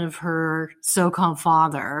front of her so-called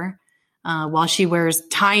father, while she wears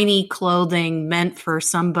tiny clothing meant for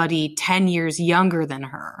somebody 10 years younger than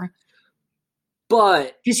her.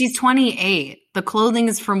 But because she's 28, the clothing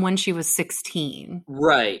is from when she was 16.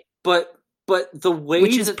 Right. But the way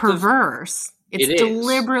which is perverse. It's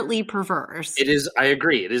deliberately perverse. It is. I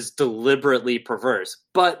agree. It is deliberately perverse.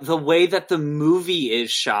 But the way that the movie is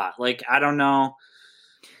shot, like, I don't know.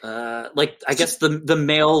 I guess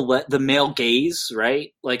the male gaze,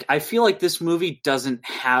 right? Like, I feel like this movie doesn't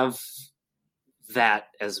have that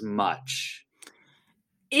as much.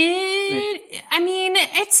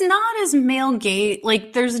 It's not as male gaze.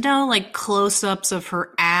 Like, there's no like close-ups of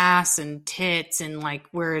her ass and tits and like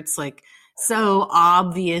where it's like so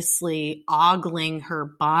obviously ogling her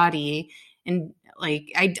body, and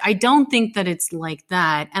like I don't think that it's like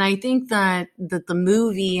that. And I think that the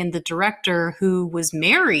movie and the director, who was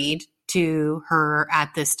married to her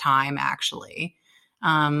at this time, actually,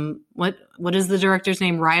 what is the director's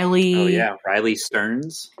name? Riley? Oh yeah, Riley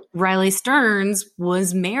Stearns. Riley Stearns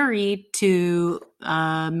was married to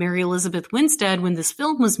Mary Elizabeth Winstead when this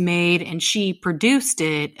film was made, and she produced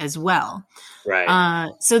it as well.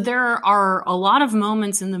 Right. So there are a lot of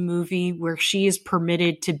moments in the movie where she is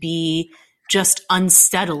permitted to be just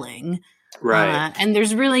unsettling. Right. And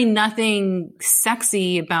there's really nothing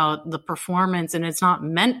sexy about the performance, and it's not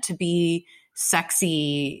meant to be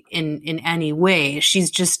sexy in any way.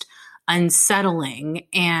 She's just unsettling,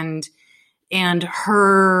 and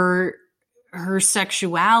her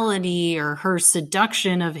sexuality or her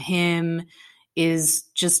seduction of him is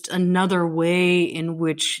just another way in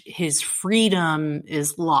which his freedom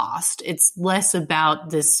is lost. It's less about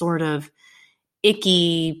this sort of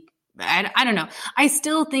icky, I don't know. I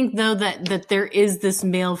still think, though, that there is this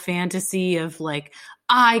male fantasy of like,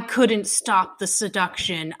 I couldn't stop the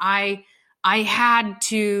seduction. I had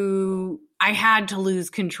to lose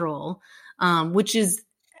control, which is,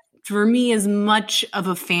 for me, as much of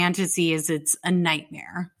a fantasy as it's a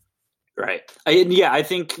nightmare. Right. I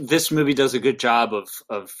think this movie does a good job of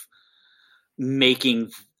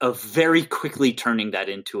very quickly turning that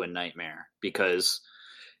into a nightmare, because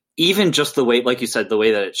even just the way, like you said, the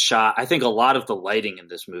way that it's shot, I think a lot of the lighting in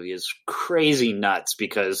this movie is crazy nuts,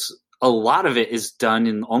 because a lot of it is done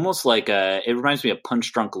in almost like it reminds me of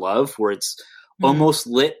Punch Drunk Love, where it's almost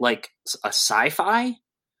lit like a sci-fi.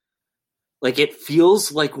 Like, it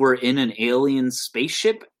feels like we're in an alien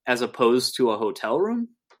spaceship as opposed to a hotel room.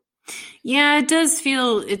 Yeah, it does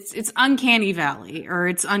feel, it's uncanny valley, or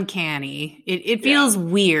it's uncanny. It feels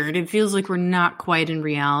weird. It feels like we're not quite in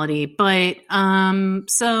reality. But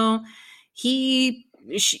so she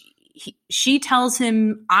tells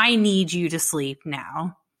him, I need you to sleep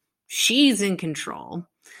now. She's in control.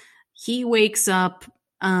 He wakes up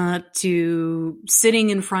to sitting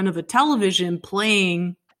in front of a television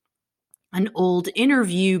playing an old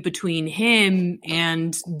interview between him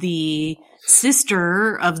and the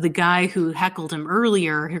sister of the guy who heckled him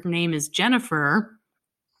earlier. Her name is Jennifer.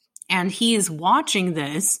 And he is watching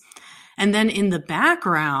this. And then in the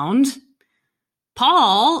background,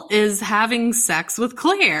 Paul is having sex with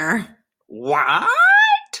Claire. What?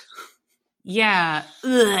 Yeah.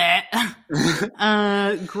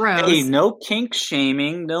 Gross. Hey, no kink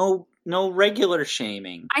shaming, no regular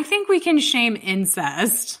shaming. I think we can shame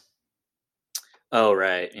incest. Oh,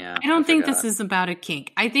 right, yeah. I don't think this is about a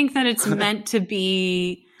kink. I think that it's meant to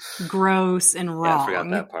be gross and wrong. Yeah, I forgot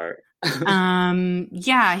that part.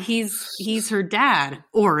 Yeah, he's her dad.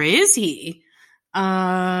 Or is he?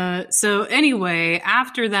 So anyway,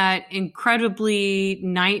 after that incredibly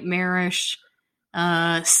nightmarish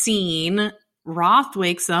scene, Roth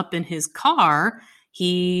wakes up in his car.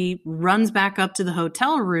 He runs back up to the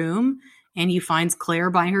hotel room and he finds Claire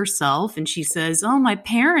by herself, and she says, "Oh, my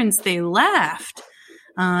parents, they left.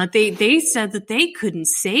 They said that they couldn't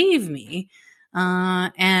save me."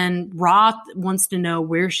 And Roth wants to know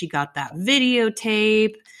where she got that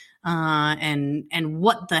videotape, and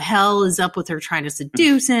what the hell is up with her trying to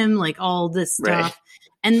seduce him, like all this stuff. Right.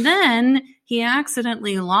 And then he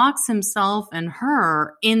accidentally locks himself and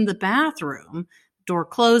her in the bathroom. Door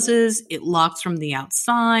closes, it locks from the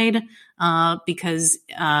outside, because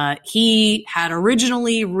he had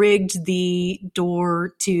originally rigged the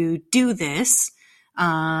door to do this.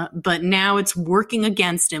 But now it's working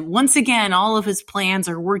against him. Once again, all of his plans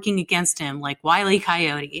are working against him, like Wile E.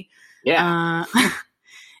 Coyote. Yeah.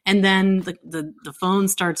 And then the phone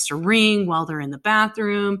starts to ring while they're in the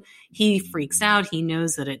bathroom. He freaks out. He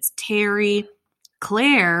knows that it's Terry.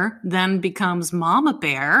 Claire then becomes Mama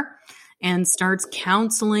Bear and starts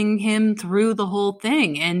counseling him through the whole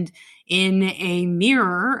thing. And in a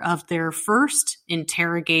mirror of their first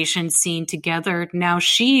interrogation scene together, now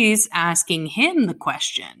she's asking him the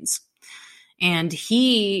questions. And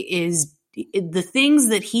the things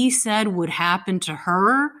that he said would happen to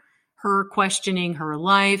her questioning her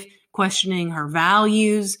life, questioning her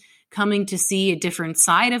values, coming to see a different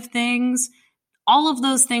side of things. All of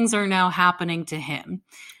those things are now happening to him.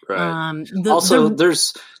 Right.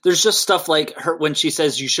 There's just stuff like her when she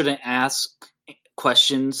says you shouldn't ask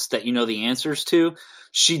questions that you know the answers to.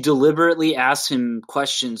 She deliberately asks him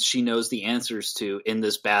questions she knows the answers to in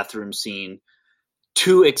this bathroom scene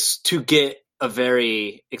to get a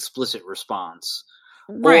very explicit response.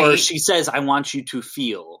 Right. Or she says, "I want you to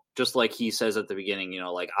feel," just like he says at the beginning,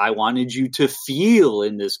 like, "I wanted you to feel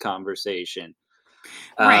in this conversation."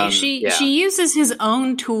 Right. She uses his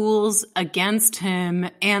own tools against him,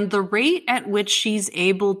 and the rate at which she's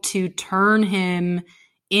able to turn him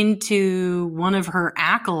into one of her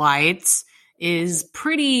acolytes is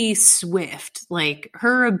pretty swift. Like,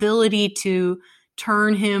 her ability to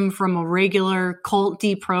turn him from a regular cult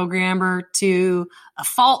deprogrammer to a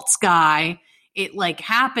false guy, it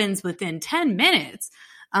happens within 10 minutes.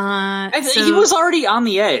 He was already on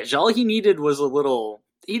the edge. All he needed was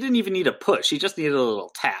he didn't even need a push. He just needed a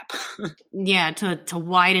little tap. Yeah, to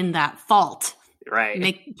widen that fault.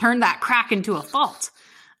 Right. Turn that crack into a fault.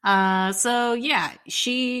 So yeah,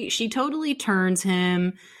 she totally turns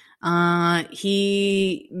him.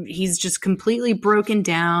 He's just completely broken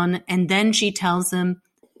down. And then she tells him,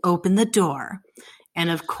 "Open the door." And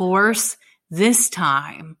of course, this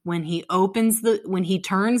time when he turns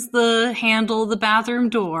the handle of the bathroom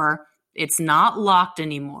door, it's not locked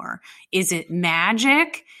anymore. Is it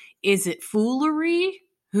magic? Is it foolery?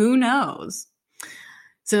 Who knows?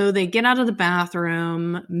 So they get out of the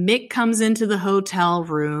bathroom. Mick comes into the hotel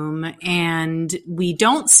room, and we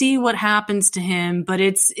don't see what happens to him, but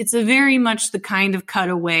it's a very much the kind of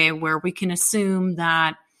cutaway where we can assume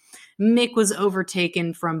that Mick was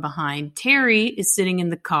overtaken from behind. Terry is sitting in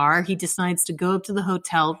the car. He decides to go up to the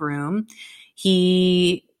hotel room.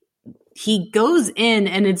 He goes in,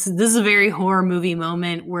 and this is a very horror movie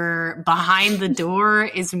moment where behind the door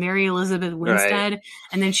is Mary Elizabeth Winstead, right.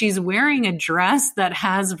 And then she's wearing a dress that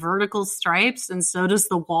has vertical stripes, and so does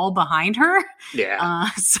the wall behind her. Yeah.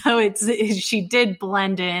 So she did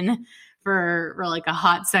blend in for like a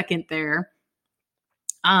hot second there.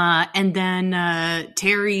 And then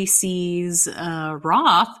Terry sees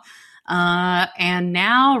Roth. And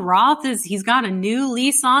now Roth he's got a new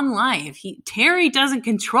lease on life. Terry doesn't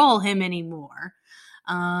control him anymore.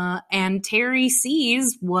 And Terry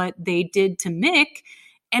sees what they did to Mick,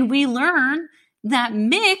 and we learn that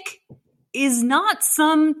Mick is not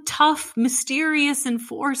some tough, mysterious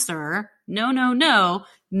enforcer. No.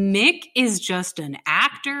 Mick is just an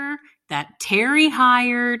actor that Terry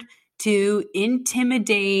hired to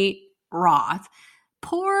intimidate Roth.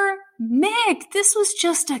 Poor Mick, this was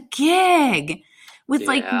just a gig with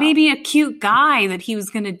maybe a cute guy that he was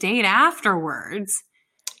going to date afterwards.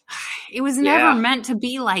 It was never meant to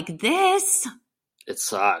be like this. It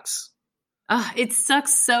sucks. It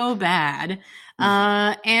sucks so bad.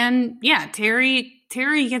 And yeah, Terry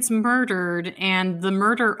gets murdered, and the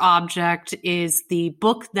murder object is the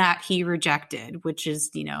book that he rejected, which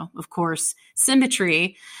is, of course,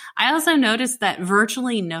 Symmetry. I also noticed that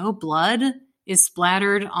virtually no blood is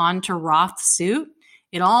splattered onto Roth's suit.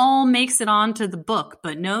 It all makes it onto the book,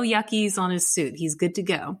 but no yuckies on his suit. He's good to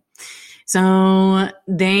go. So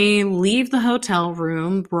they leave the hotel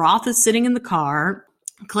room. Roth is sitting in the car.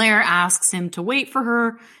 Claire asks him to wait for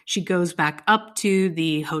her. She goes back up to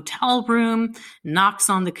the hotel room, knocks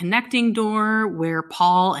on the connecting door where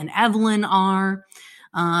Paul and Evelyn are,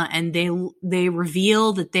 and they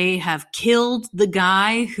reveal that they have killed the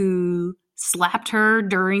guy who slapped her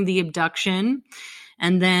during the abduction.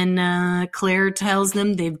 And then Claire tells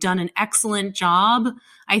them they've done an excellent job.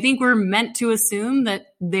 I think we're meant to assume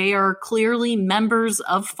that they are clearly members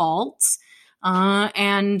of False.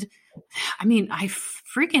 And I mean, I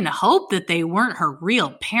freaking hope that they weren't her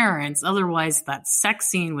real parents. Otherwise, that sex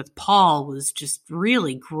scene with Paul was just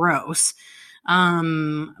really gross.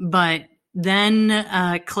 But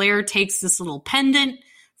then Claire takes this little pendant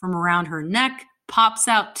from around her neck, pops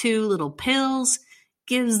out 2 little pills,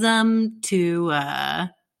 gives them to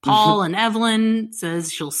Paul and Evelyn,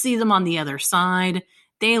 says she'll see them on the other side.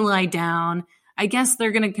 They lie down. I guess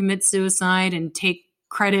they're going to commit suicide and take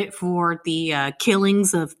credit for the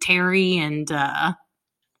killings of Terry and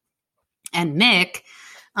Mick.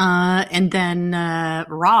 And then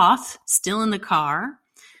Roth, still in the car,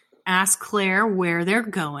 asks Claire where they're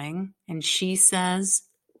going, and she says,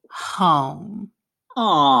 home.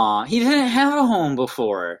 Aw, he didn't have a home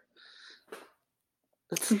before.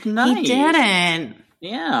 That's nice. He didn't.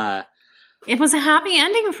 Yeah. It was a happy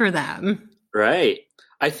ending for them. Right.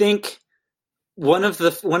 I think one of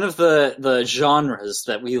the genres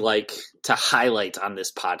that we like to highlight on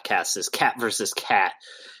this podcast is cat versus cat.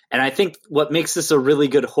 And I think what makes this a really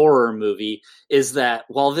good horror movie is that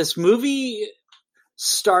while this movie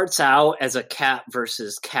starts out as a cat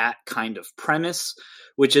versus cat kind of premise,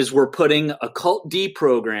 which is we're putting a cult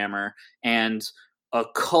deprogrammer and a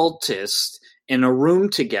cultist in a room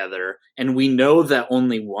together, and we know that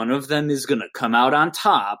only one of them is going to come out on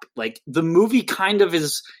top. Like, the movie kind of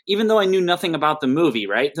is, even though I knew nothing about the movie,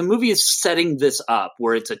 right? The movie is setting this up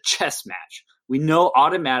where it's a chess match. We know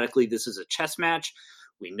automatically this is a chess match.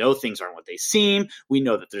 We know things aren't what they seem. We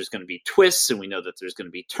know that there's going to be twists, and we know that there's going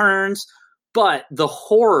to be turns. But the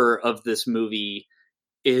horror of this movie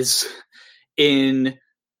is in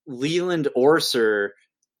Leland Orser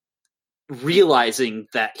realizing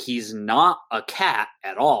that he's not a cat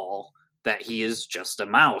at all, that he is just a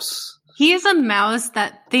mouse. He is a mouse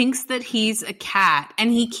that thinks that he's a cat,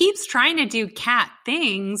 and he keeps trying to do cat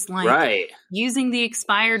things, like using the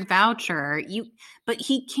expired voucher. But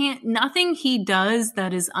he can't, nothing he does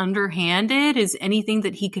that is underhanded is anything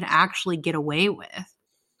that he could actually get away with.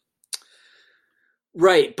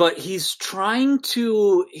 Right, but he's trying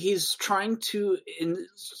to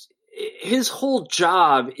his whole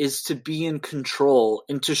job is to be in control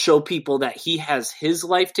and to show people that he has his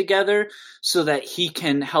life together so that he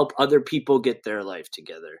can help other people get their life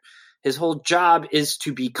together. His whole job is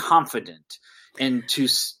to be confident and to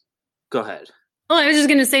go ahead. Well, I was just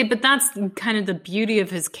going to say, but that's kind of the beauty of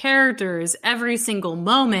his character is every single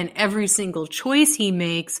moment, every single choice he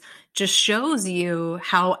makes just shows you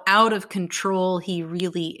how out of control he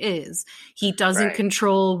really is. He doesn't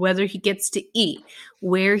control whether he gets to eat,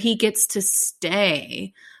 where he gets to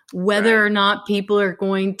stay, whether or not people are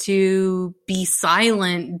going to be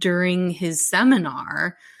silent during his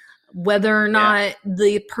seminar, whether or not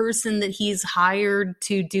the person that he's hired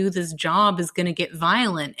to do this job is going to get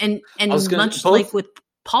violent. And much like with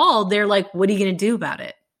Paul, they're like, what are you going to do about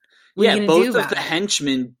it? Both of the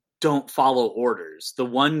henchmen don't follow orders. The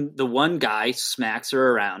one guy smacks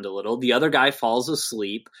her around a little. The other guy falls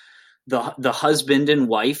asleep. The husband and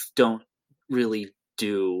wife don't really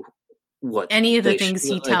do what any of the things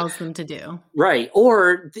he tells them to do. Right.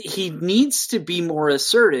 Or he needs to be more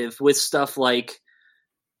assertive with stuff like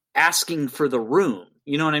asking for the room.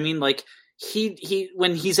 You know what I mean? Like he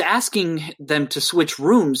when he's asking them to switch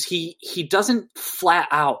rooms, he doesn't flat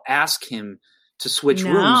out ask him to switch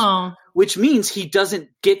rooms, which means he doesn't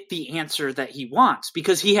get the answer that he wants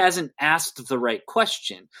because he hasn't asked the right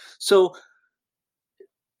question. So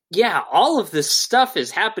yeah, all of this stuff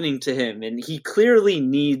is happening to him, and he clearly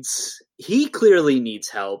needs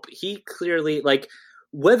help. He clearly, like,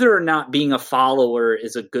 whether or not being a follower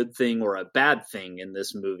is a good thing or a bad thing in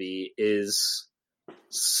this movie is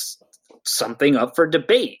something up for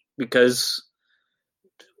debate, because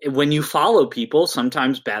when you follow people,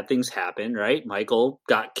 sometimes bad things happen, right? Michael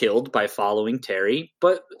got killed by following Terry,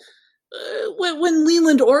 but when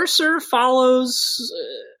Leland Orser follows,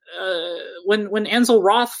 when Ansel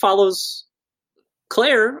Roth follows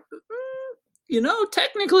Claire,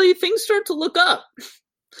 technically things start to look up.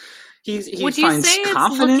 He finds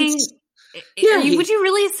confidence. Would you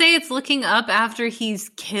really say it's looking up after he's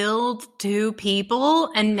killed 2 people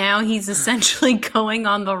and now he's essentially going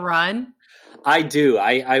on the run? I do.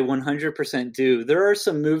 I 100% do. There are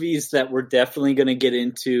some movies that we're definitely going to get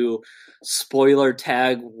into spoiler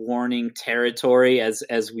tag warning territory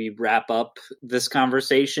as we wrap up this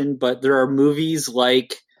conversation, but there are movies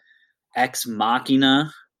like Ex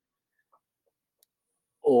Machina,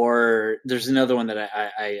 or there's another one that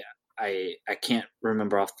I can't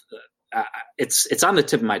remember off it's on the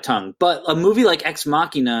tip of my tongue, but a movie like Ex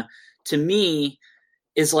Machina to me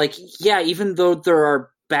is like, yeah, even though there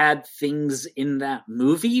are bad things in that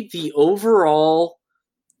movie, the overall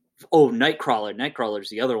Nightcrawler's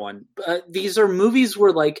the other one. These are movies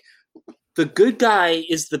where like the good guy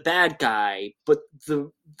is the bad guy, but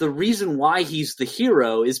the reason why he's the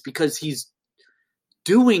hero is because he's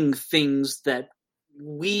doing things that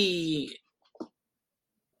we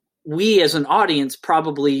as an audience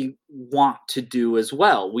probably want to do as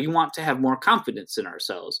well. We want to have more confidence in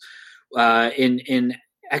ourselves. In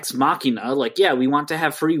Ex Machina, like, yeah, we want to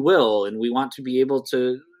have free will and we want to be able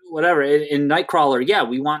to whatever. In Nightcrawler, yeah,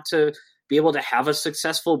 we want to be able to have a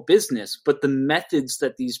successful business, but the methods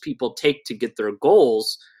that these people take to get their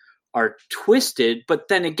goals are twisted. But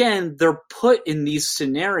then again, they're put in these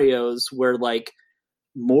scenarios where like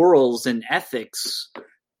morals and ethics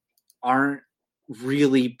aren't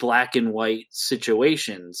really black and white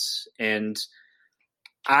situations. And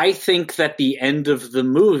I think that the end of the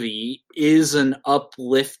movie is an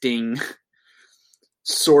uplifting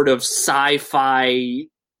sort of sci-fi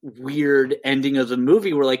weird ending of the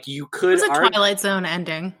movie where like you could it's a Twilight Zone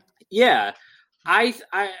ending. Yeah. I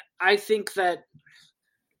think that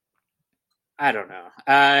I don't know.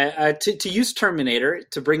 To use Terminator,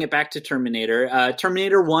 to bring it back to Terminator,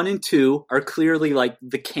 Terminator 1 and 2 are clearly like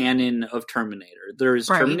the canon of Terminator. There's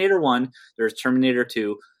right. Terminator 1, there's Terminator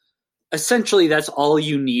 2. Essentially, that's all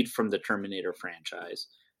you need from the Terminator franchise.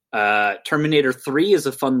 Terminator 3 is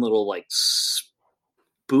a fun little like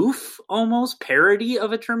spoof, almost, parody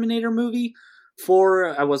of a Terminator movie.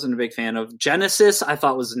 4, I wasn't a big fan of. Genesis, I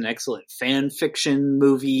thought was an excellent fan fiction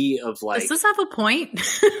movie of like... Does this have a point?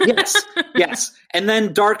 Yes. And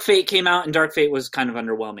then Dark Fate came out, and Dark Fate was kind of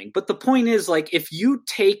underwhelming. But the point is, like, if you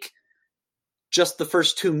take just the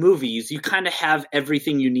first 2 movies, you kind of have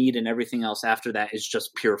everything you need, and everything else after that is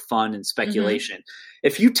just pure fun and speculation. Mm-hmm.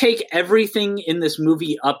 If you take everything in this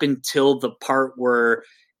movie up until the part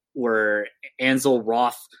where Ansel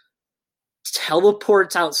Roth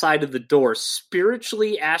teleports outside of the door,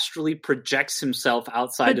 spiritually, astrally projects himself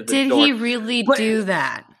outside of the door. Did he really do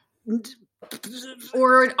that?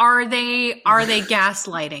 Or are they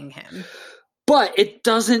gaslighting him? But it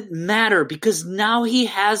doesn't matter because now he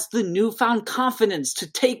has the newfound confidence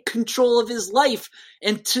to take control of his life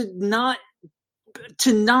and to not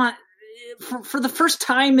for the first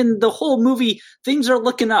time in the whole movie, things are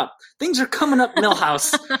looking up. Things are coming up,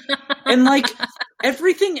 Milhouse. And like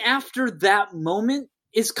everything after that moment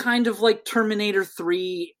is kind of like Terminator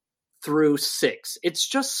 3 through 6. It's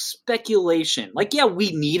just speculation. Like, yeah,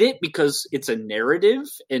 we need it because it's a narrative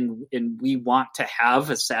and we want to have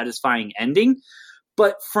a satisfying ending.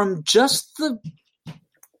 But from just the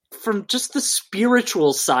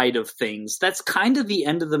spiritual side of things, that's kind of the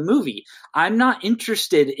end of the movie. I'm not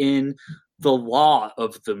interested in the law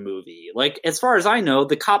of the movie. Like, as far as I know,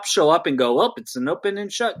 the cops show up and go, "Oh, it's an open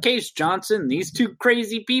and shut case, Johnson. These 2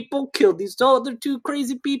 crazy people killed these other 2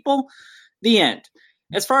 crazy people." The end.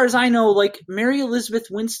 As far as I know, like, Mary Elizabeth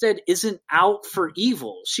Winstead isn't out for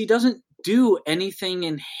evil. She doesn't do anything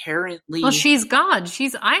inherently... Well, she's God.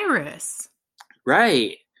 She's Iris.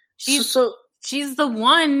 Right. She's the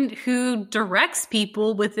one who directs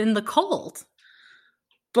people within the cult.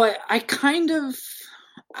 But I kind of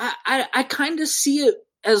see it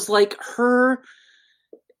as like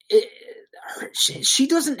she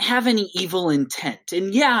doesn't have any evil intent.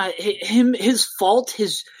 And yeah, his fault.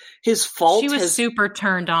 She was super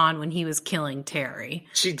turned on when he was killing Terry.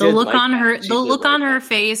 The look on her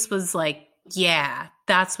face was like, yeah,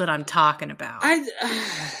 that's what I'm talking about.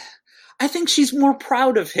 I think she's more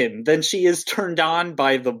proud of him than she is turned on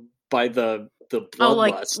by the bloodlust.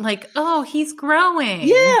 Oh, he's growing.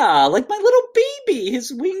 Yeah, like my little baby.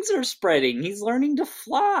 His wings are spreading. He's learning to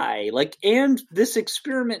fly. Like, and this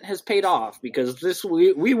experiment has paid off because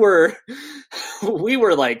we were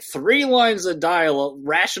like 3 lines of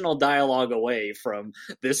rational dialogue away from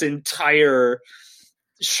this entire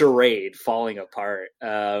charade falling apart.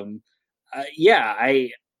 yeah,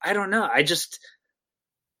 I don't know. I just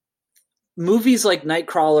movies like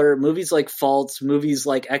Nightcrawler, movies like Faults, movies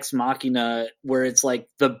like Ex Machina, where it's like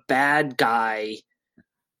the bad guy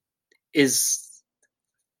is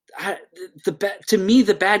to me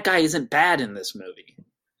the bad guy isn't bad in this movie.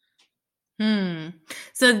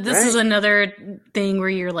 So this is another thing where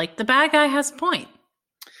you're like, the bad guy has a point.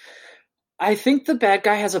 I think the bad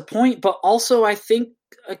guy has a point, but also I think,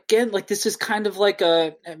 again, like this is kind of like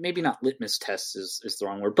a, maybe not litmus test is the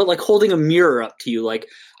wrong word, but like holding a mirror up to you. Like,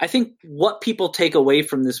 I think what people take away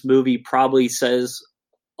from this movie probably says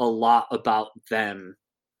a lot about them.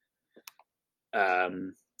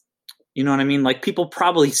 You know what I mean? Like, people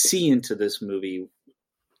probably see into this movie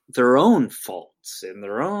their own faults and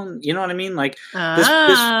their own, you know what I mean? Like,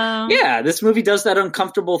 this movie does that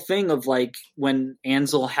uncomfortable thing of like when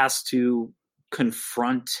Ansel has to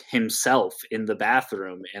confront himself in the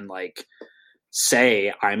bathroom and like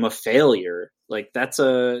say, I'm a failure. Like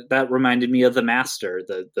that reminded me of The Master,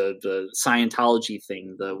 the Scientology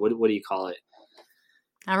thing, what do you call it?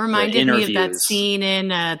 That reminded me of that scene in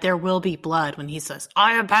There Will Be Blood when he says,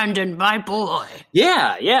 I abandoned my boy.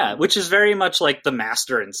 Yeah, which is very much like The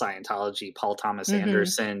Master in Scientology, Paul Thomas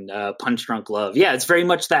Anderson, Punch Drunk Love. Yeah, it's very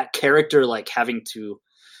much that character like having to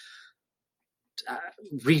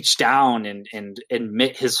reach down and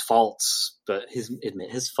admit his faults, I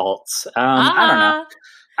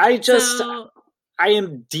don't know. I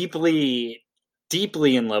am deeply,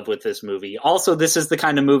 deeply in love with this movie. Also, this is the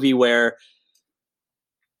kind of movie where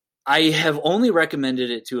I have only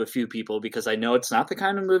recommended it to a few people because I know it's not the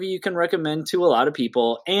kind of movie you can recommend to a lot of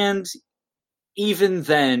people. And even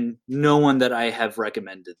then, no one that I have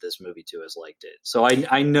recommended this movie to has liked it. So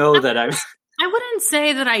I know that I wouldn't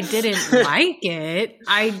say that I didn't like it.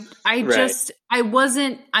 I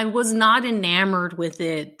was not enamored with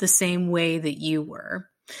it the same way that you were.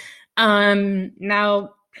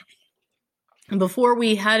 Now, before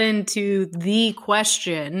we head into the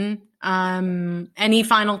question, any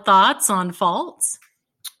final thoughts on Faults?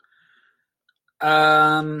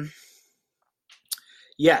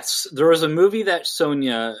 Yes, there was a movie that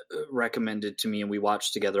Sonia recommended to me and we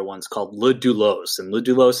watched together once called Le Doulos. And Le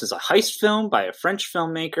Doulos is a heist film by a French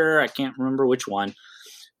filmmaker. I can't remember which one.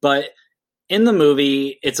 But in the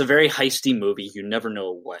movie, it's a very heisty movie. You never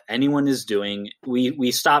know what anyone is doing.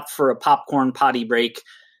 We stopped for a popcorn potty break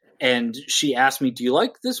and she asked me, do you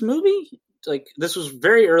like this movie? Like, this was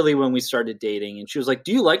very early when we started dating. And she was like,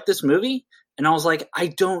 do you like this movie? And I was like, I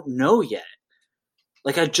don't know yet.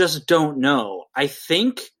 Like, I just don't know. I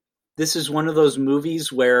think this is one of those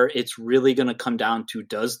movies where it's really going to come down to,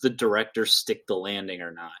 does the director stick the landing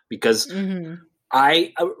or not? Because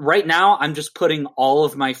right now, I'm just putting all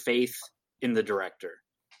of my faith in the director.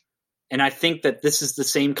 And I think that this is the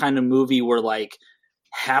same kind of movie where, like,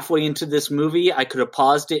 halfway into this movie, I could have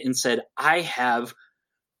paused it and said, I have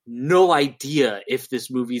no idea if this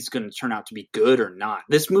movie is going to turn out to be good or not.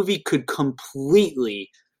 This movie could completely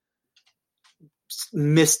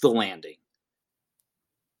miss the landing.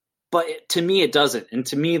 But to me, it doesn't. And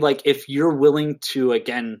to me, like, if you're willing to,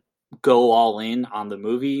 again, go all in on the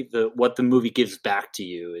movie, what the movie gives back to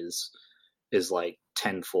you is like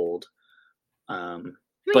tenfold. I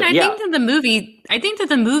think that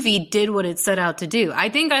the movie did what it set out to do. I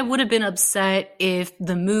think I would have been upset if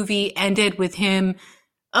the movie ended with him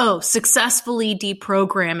successfully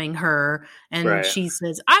deprogramming her and she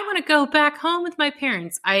says, I want to go back home with my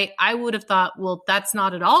parents. I would have thought, well, that's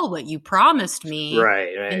not at all what you promised me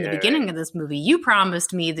in the beginning of this movie. You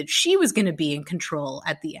promised me that she was going to be in control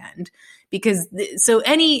at the end. Because so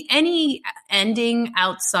any ending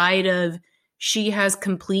outside of she has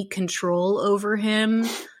complete control over him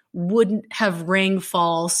wouldn't have rang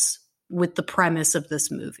false with the premise of this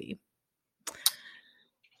movie.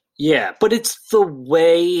 Yeah, but it's the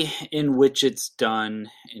way in which it's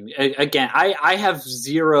done. And again, I have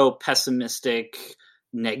zero pessimistic,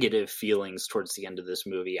 negative feelings towards the end of this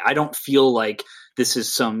movie. I don't feel like this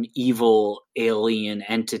is some evil alien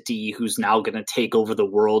entity who's now going to take over the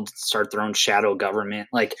world and start their own shadow government.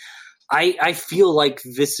 Like, I feel like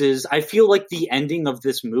the ending of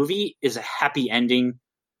this movie is a happy ending.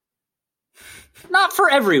 Not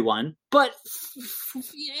for everyone, but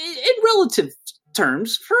in relative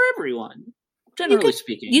terms for everyone, generally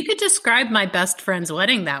speaking. You could describe my best friend's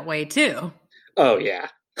wedding that way too. Oh yeah.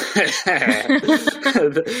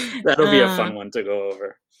 That'll be a fun one to go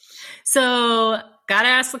over. So gotta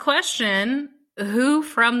ask the question, who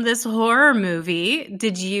from this horror movie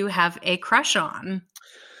did you have a crush on?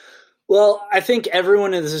 Well, I think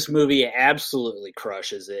everyone in this movie absolutely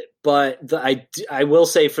crushes it, but I will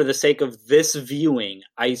say, for the sake of this viewing,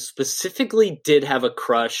 I specifically did have a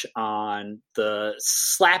crush on the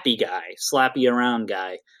slappy around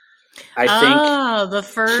guy. I think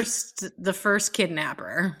the first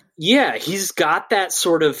kidnapper. Yeah, he's got that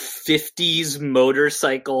sort of 50s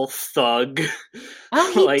motorcycle thug.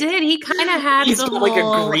 Oh, he did. He kind of had the whole like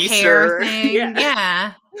a greaser hair thing.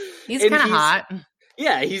 Yeah. He's kind of hot.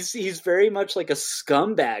 Yeah, he's very much like a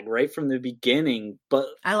scumbag right from the beginning, but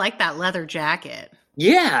I like that leather jacket.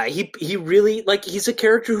 Yeah, he really, like, he's a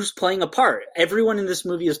character who's playing a part. Everyone in this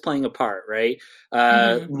movie is playing a part, right?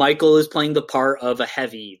 Michael is playing the part of a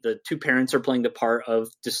heavy. The two parents are playing the part of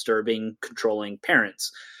disturbing, controlling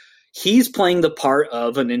parents. He's playing the part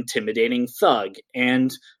of an intimidating thug,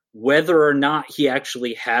 and whether or not he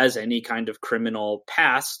actually has any kind of criminal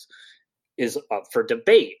past is up for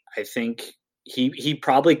debate. I think he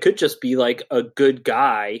probably could just be like a good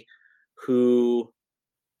guy who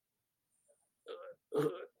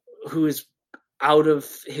is out of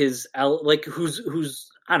his, like, who's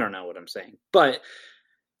I don't know what I'm saying, but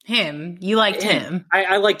you liked him.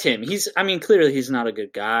 I liked him. Clearly he's not a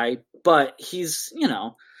good guy, but he's,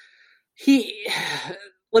 let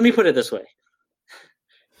me put it this way.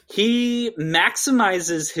 He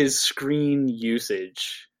maximizes his screen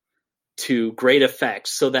usage to great effect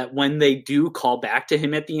so that when they do call back to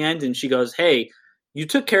him at the end and she goes, "Hey, you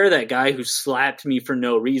took care of that guy who slapped me for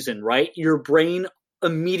no reason," right? Your brain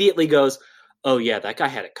immediately goes, "Oh yeah, that guy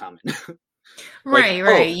had it coming."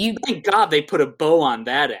 Right. Thank God they put a bow on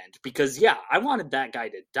that end, because yeah, I wanted that guy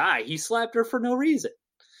to die. He slapped her for no reason.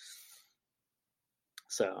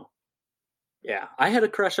 So, yeah, I had a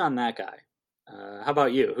crush on that guy. How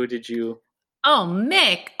about you? Who did you? Oh,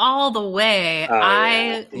 Mick, all the way.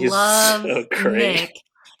 I love so Mick.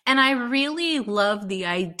 And I really love the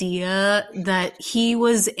idea that he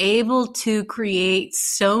was able to create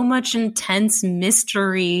so much intense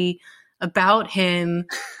mystery about him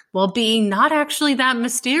while being not actually that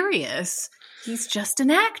mysterious. He's just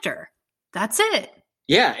an actor. That's it.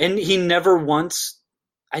 Yeah, and he never once,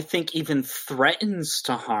 I think, even threatens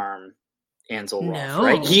to harm Ansel Rolfe,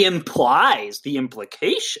 right? He implies the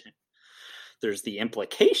implication. There's the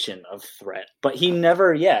implication of threat, but he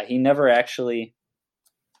never actually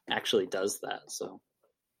does that. So,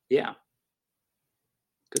 yeah.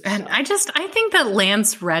 Good and stuff. I think that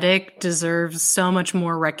Lance Reddick deserves so much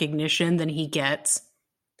more recognition than he gets.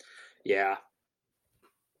 Yeah.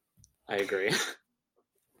 I agree.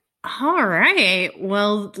 All right.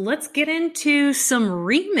 Well, let's get into some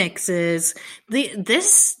remixes.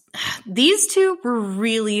 These two were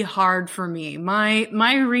really hard for me. My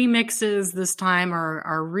remixes this time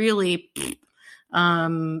are really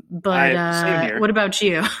same here. What about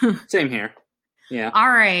you? Same here. Yeah.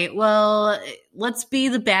 All right. Well, let's be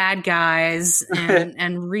the bad guys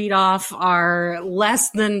and read off our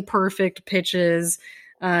less than perfect pitches.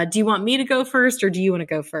 Do you want me to go first, or do you want to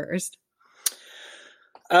go first?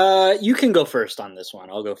 You can go first on this one.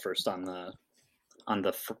 I'll go first on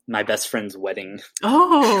my best friend's wedding.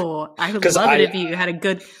 Oh, I would love it if you had a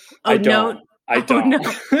good. Oh, no. I don't.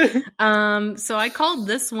 No. So I called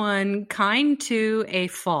this one Kind to a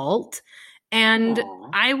Fault. And aww.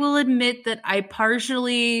 I will admit that I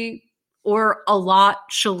partially or a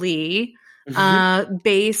lotly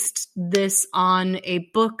based this on a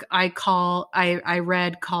book I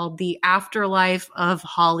read called The Afterlife of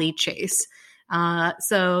Holly Chase.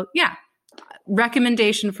 So yeah,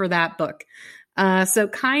 recommendation for that book. So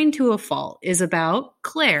Kind to a Fault is about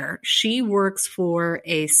Claire. She works for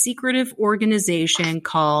a secretive organization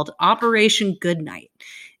called Operation Goodnight.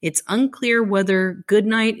 It's unclear whether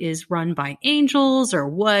Goodnight is run by angels or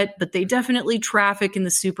what, but they definitely traffic in the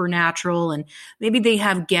supernatural, and maybe they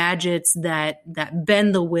have gadgets that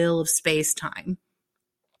bend the will of space-time.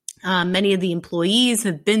 Many of the employees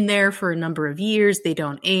have been there for a number of years. They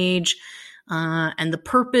don't age. And the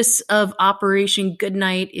purpose of Operation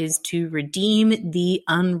Goodnight is to redeem the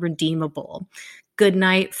unredeemable.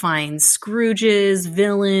 Goodnight finds Scrooges,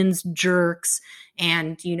 villains, jerks,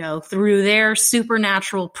 and, through their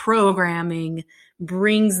supernatural programming,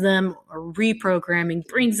 reprogramming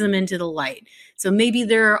brings them into the light. So maybe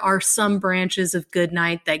there are some branches of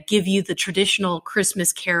Goodnight that give you the traditional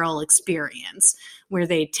Christmas Carol experience, where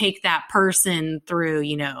they take that person through,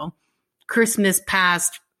 Christmas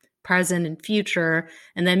past, present, and future.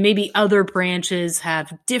 And then maybe other branches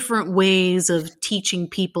have different ways of teaching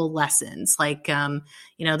people lessons. Like,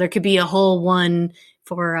 there could be a whole one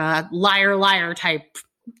for liar type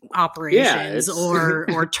operations,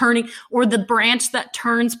 or turning, or the branch that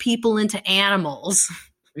turns people into animals.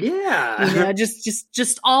 Yeah.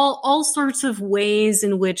 Just all sorts of ways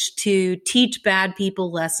in which to teach bad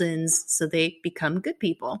people lessons so they become good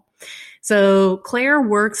people. So Claire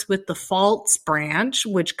works with the faults branch,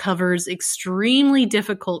 which covers extremely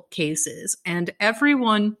difficult cases, and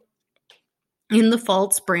everyone in the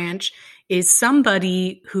faults branch is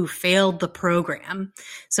somebody who failed the program.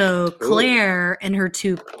 So Claire and her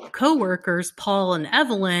two coworkers, Paul and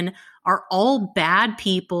Evelyn, are all bad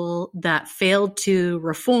people that failed to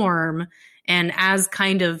reform. And as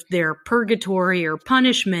kind of their purgatory or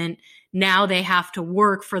punishment, now they have to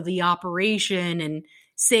work for the operation and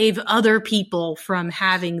save other people from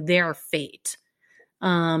having their fate.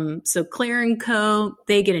 So Claire and Co.,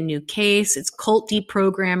 they get a new case. It's cult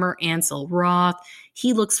deprogrammer Ansel Roth.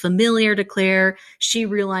 He looks familiar to Claire. She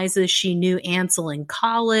realizes she knew Ansel in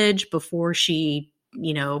college before she,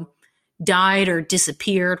 died or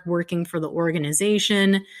disappeared working for the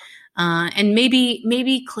organization. And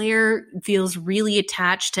maybe Claire feels really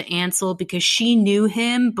attached to Ansel because she knew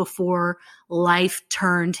him before life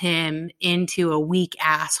turned him into a weak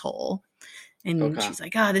asshole. And she's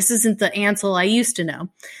like, this isn't the Ansel I used to know.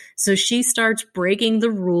 So she starts breaking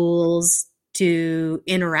the rules to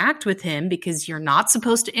interact with him because you're not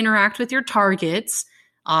supposed to interact with your targets,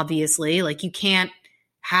 obviously. Like, you can't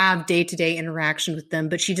have day-to-day interaction with them,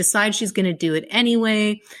 but she decides she's going to do it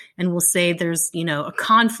anyway. And we'll say there's, a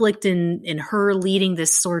conflict in her leading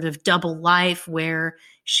this sort of double life where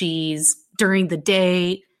she's during the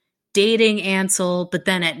day dating Ansel, but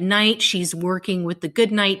then at night she's working with the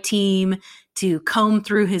Goodnight team to comb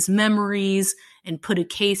through his memories and put a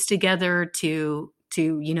case together to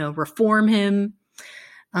reform him.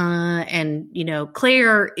 And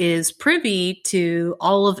Claire is privy to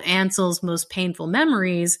all of Ansel's most painful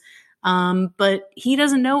memories, but he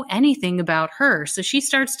doesn't know anything about her. So she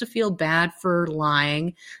starts to feel bad for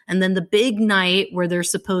lying. And then the big night where they're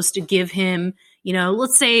supposed to give him,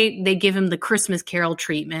 let's say they give him the Christmas Carol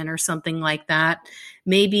treatment or something like that.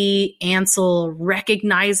 Maybe Ansel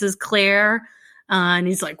recognizes Claire, and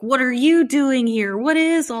he's like, what are you doing here? What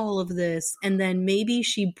is all of this? And then maybe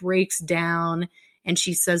she breaks down and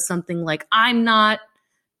she says something like, I'm not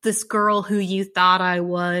this girl who you thought I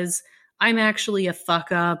was. I'm actually a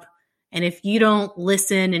fuck up. And if you don't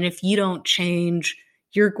listen and if you don't change,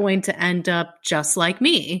 you're going to end up just like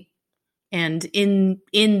me. And in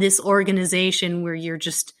this organization where you're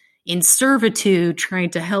just in servitude trying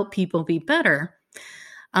to help people be better.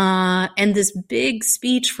 And this big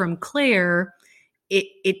speech from Claire,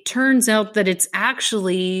 it turns out that it's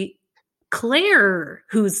actually Claire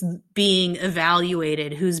who's being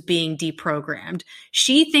evaluated, who's being deprogrammed.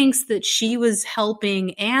 She thinks that she was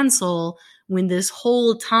helping Ansel when this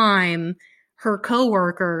whole time her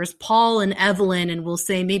coworkers, Paul and Evelyn, and we'll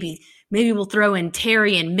say maybe we'll throw in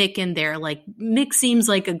Terry and Mick in there. Like, Mick seems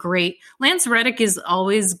like Lance Reddick is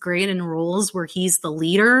always great in roles where he's the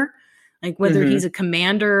leader, like whether he's a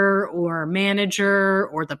commander or manager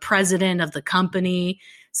or the president of the company.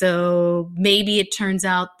 So maybe it turns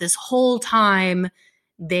out this whole time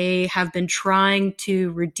they have been trying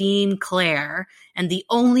to redeem Claire, and the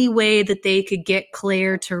only way that they could get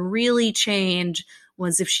Claire to really change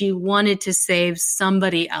was if she wanted to save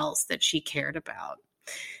somebody else that she cared about.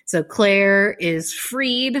 So Claire is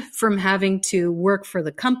freed from having to work for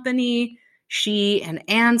the company. She and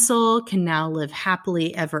Ansel can now live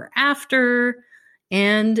happily ever after,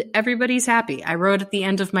 and everybody's happy. I wrote at the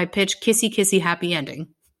end of my pitch, kissy, kissy, happy ending.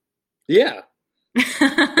 Yeah.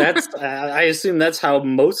 I assume that's how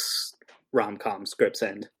most rom-com scripts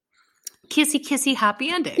end. Kissy, kissy, happy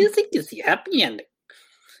ending. Kissy, kissy, happy ending.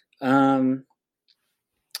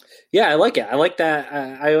 Yeah, I like it. I like that.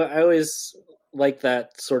 I always like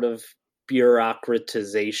that sort of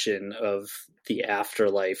bureaucratization of the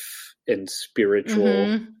afterlife and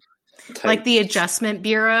spiritual type. Like the Adjustment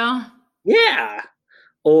Bureau? Yeah.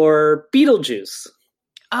 Or Beetlejuice.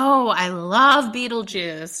 Oh, I love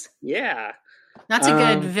Beetlejuice. Yeah. That's a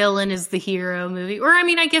good villain is the hero movie. Or, I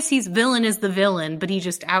mean, I guess villain is the villain, but he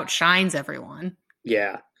just outshines everyone.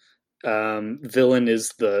 Yeah. Villain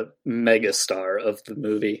is the megastar of the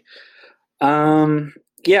movie.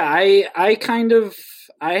 Yeah, I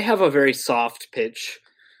have a very soft pitch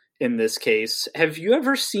in this case. Have you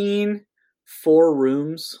ever seen 4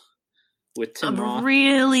 Rooms with Tim Roth? A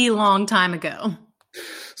really long time ago.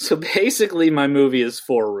 So basically my movie is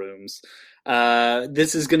 4 Rooms.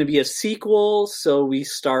 This is going to be a sequel, so we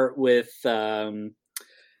start with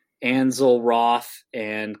Ansel Roth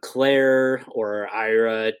and Claire or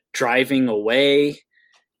Ira driving away,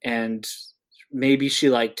 and maybe she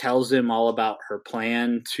tells him all about her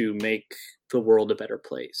plan to make the world a better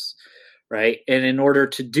place, right? And in order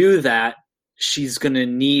to do that, she's going to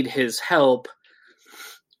need his help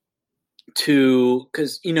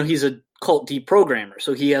because, he's a cult deprogrammer.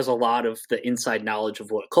 So he has a lot of the inside knowledge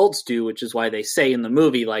of what cults do, which is why they say in the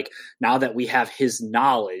movie, like, now that we have his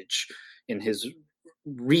knowledge and his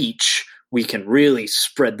reach, we can really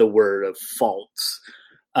spread the word of faults.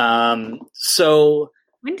 So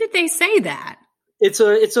when did they say that? It's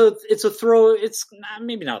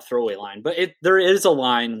maybe not a throwaway line, but there is a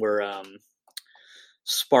line where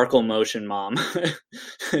Sparkle Motion mom,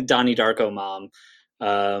 Donnie Darko mom,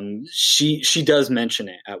 she does mention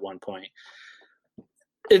it at one point.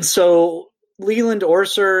 And so Leland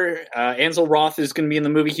Orser, Ansel Roth is going to be in the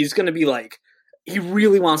movie. He's going to be like, he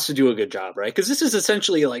really wants to do a good job, right? Because this is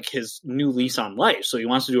essentially like his new lease on life. So he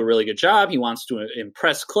wants to do a really good job. He wants to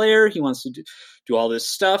impress Claire. He wants to do all this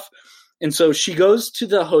stuff. And so she goes to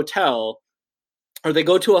the hotel, or they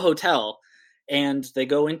go to a hotel, and they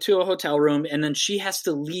go into a hotel room, and then she has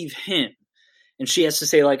to leave him. And she has to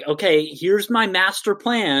say, like, okay, here's my master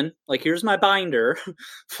plan. Like, here's my binder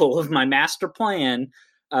full of my master plan.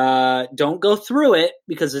 Don't go through it,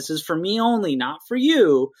 because this is for me only, not for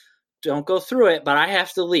you. Don't go through it, but I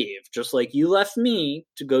have to leave. Just like you left me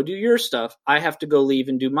to go do your stuff, I have to go leave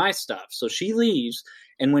and do my stuff. So she leaves.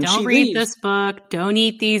 And when don't read this book, don't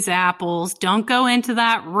eat these apples, don't go into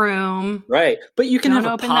that room. Right. But you can have a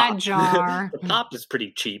pop. Don't open that jar. The pop is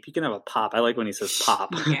pretty cheap. You can have a pop. I like when he says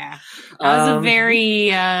pop. Yeah. That was a very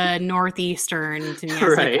Northeastern to me. I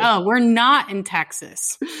was right. like, oh, we're not in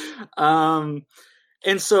Texas.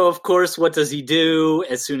 And so, of course, what does he do?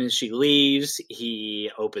 As soon as she leaves, he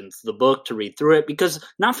opens the book to read through it, because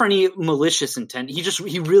not for any malicious intent.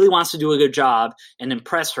 He really wants to do a good job and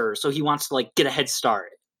impress her. So he wants to like get a head start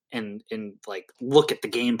and like look at the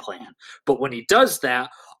game plan. But when he does that,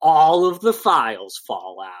 all of the files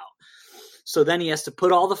fall out. So then he has to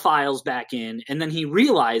put all the files back in, and then he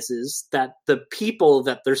realizes that the people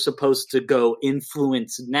that they're supposed to go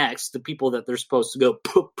influence next, the people that they're supposed to go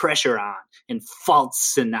put pressure on and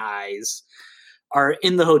falsionize, are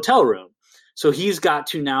in the hotel room. So he's got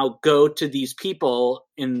to now go to these people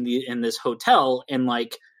in this hotel and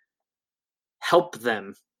like help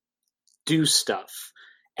them do stuff.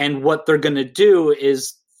 And what they're going to do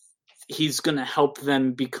is he's going to help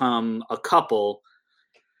them become a couple.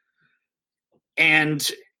 And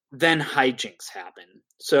then hijinks happen.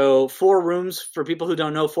 So Four Rooms, for people who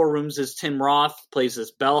don't know, Four Rooms is Tim Roth, plays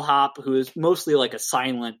this bellhop who is mostly like a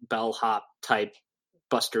silent bellhop type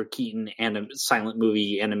Buster Keaton and silent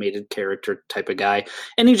movie animated character type of guy.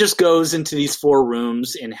 And he just goes into these four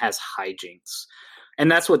rooms and has hijinks. And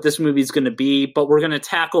that's what this movie is going to be. But we're going to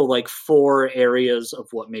tackle like four areas of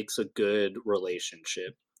what makes a good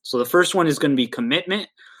relationship. So the first one is going to be commitment.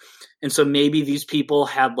 And so maybe these people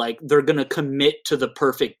had they're going to commit to the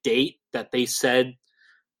perfect date that they said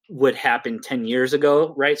would happen 10 years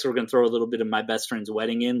ago, right? So we're going to throw a little bit of My Best Friend's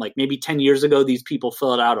Wedding in. Like maybe 10 years ago, these people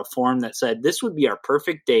filled out a form that said this would be our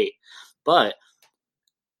perfect date. But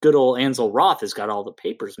good old Ansel Roth has got all the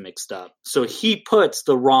papers mixed up. So he puts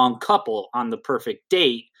the wrong couple on the perfect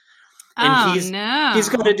date. And he's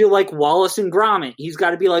got to do like Wallace and Gromit. He's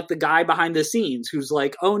got to be like the guy behind the scenes who's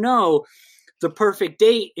like, oh no, the perfect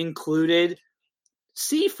date included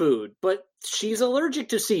seafood, but she's allergic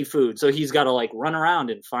to seafood. So he's got to like run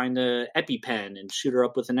around and find a EpiPen and shoot her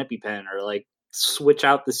up with an EpiPen, or like switch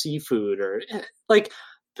out the seafood, or like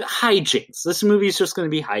hijinks. This movie is just going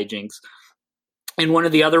to be hijinks. In one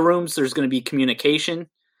of the other rooms, there's going to be communication.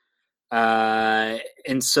 And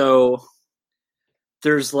so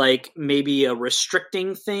there's like maybe a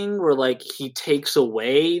restricting thing where like he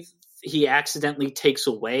accidentally takes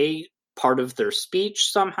away part of their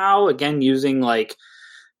speech somehow, again using like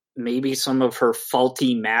maybe some of her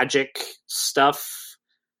faulty magic stuff.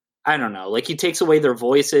 I don't know, like he takes away their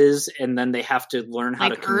voices and then they have to learn how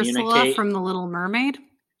to communicate. Ursula from The Little Mermaid?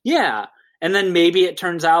 Yeah. And then maybe it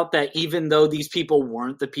turns out that even though these people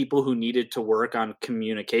weren't the people who needed to work on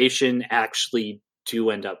communication, actually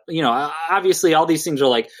do end up, obviously all these things are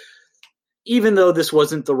like, even though this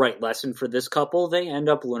wasn't the right lesson for this couple, they end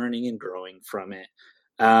up learning and growing from it.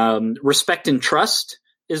 Respect and trust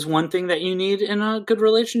is one thing that you need in a good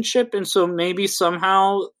relationship. And so maybe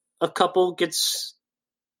somehow a couple gets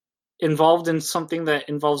involved in something that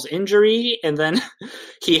involves injury, and then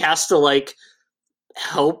he has to like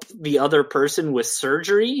help the other person with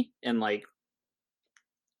surgery and like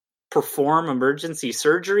perform emergency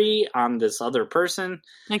surgery on this other person.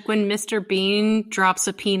 Like when Mr. Bean drops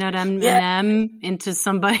a peanut M&M into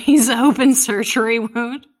somebody's open surgery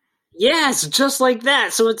wound. Yes, just like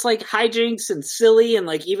that. So it's like hijinks and silly, and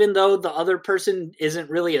like even though the other person isn't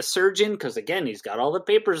really a surgeon, because again he's got all the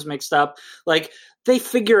papers mixed up, like they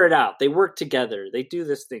figure it out. They work together. They do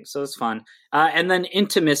this thing, so it's fun. And then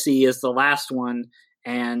intimacy is the last one,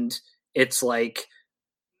 and it's like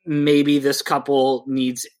maybe this couple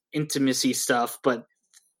needs intimacy stuff, but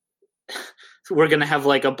we're going to have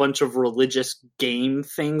like a bunch of religious game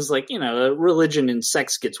things. Like, you know, religion and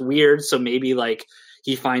sex gets weird. So maybe like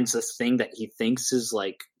he finds this thing that he thinks is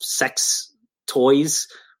like sex toys,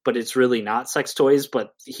 but it's really not sex toys,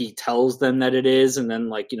 but he tells them that it is. And then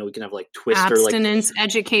like, you know, we can have like Twister, abstinence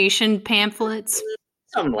education pamphlets.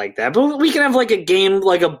 Something like that. But we can have like a game,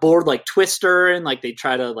 like a board like Twister, and like they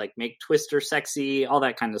try to like make Twister sexy, all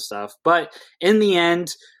that kind of stuff. But in the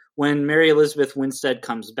end, when Mary Elizabeth Winstead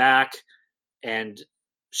comes back and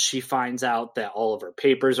she finds out that all of her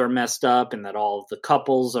papers are messed up and that all of the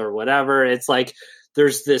couples or whatever, it's like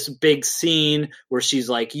there's this big scene where she's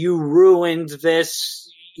like, you ruined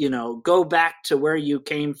this, you know, go back to where you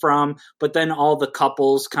came from. But then all the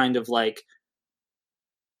couples kind of like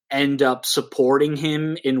end up supporting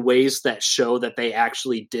him in ways that show that they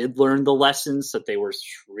actually did learn the lessons that they were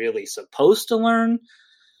really supposed to learn.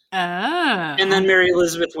 Oh. And then Mary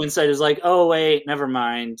Elizabeth Winstead is like, oh wait, never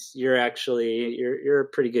mind. You're a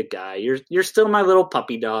pretty good guy. You're still my little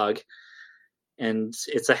puppy dog. And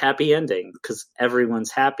it's a happy ending because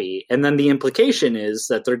everyone's happy. And then the implication is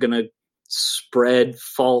that they're going to spread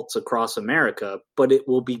faults across America, but it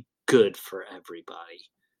will be good for everybody.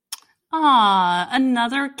 Aw,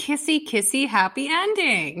 another kissy happy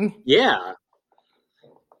ending. Yeah.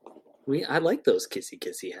 I like those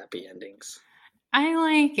kissy happy endings. I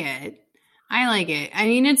like it. I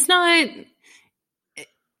mean, it's not.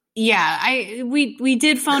 Yeah, we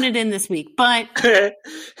did phone it in this week, but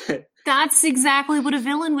that's exactly what a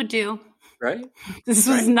villain would do. Right? This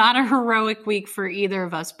was not a heroic week for either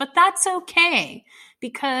of us, but that's okay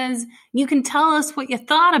because you can tell us what you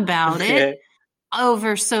thought about it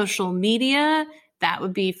over social media. That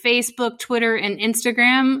would be Facebook, Twitter, and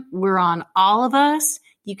Instagram. We're on all of us.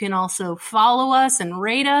 You can also follow us and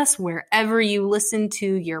rate us wherever you listen to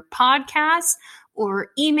your podcasts,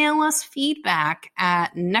 or email us feedback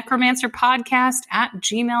at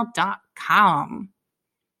necromancerpodcast@gmail.com.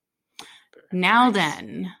 Now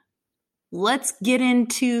then, let's get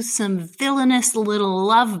into some villainous little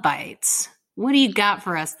love bites. What do you got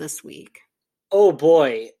for us this week? Oh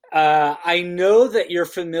boy. I know that you're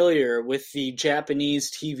familiar with the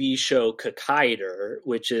Japanese TV show Kakaider,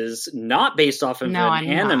 which is not based off of an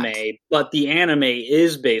anime, but the anime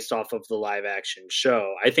is based off of the live action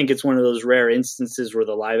show. I think it's one of those rare instances where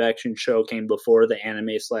the live action show came before the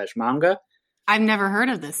anime/manga. I've never heard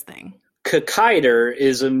of this thing. Kakaider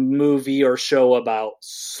is a movie or show about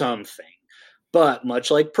something, but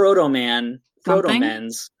much like Proto-Men's,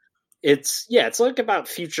 it's like about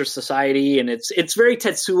future society, and it's very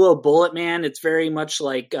Tetsuo Bullet Man. It's very much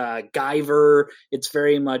like Guyver. It's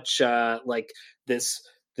very much like this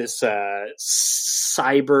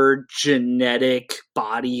cyber genetic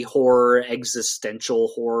body horror, existential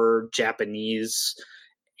horror, Japanese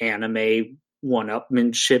anime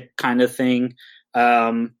one-upmanship kind of thing.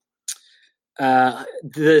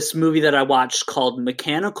 This movie that I watched called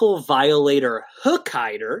Mechanical Violator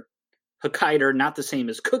Hookhider. Hookhider, not the same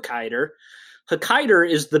as Cookhider. Hookhider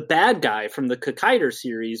is the bad guy from the Cookhider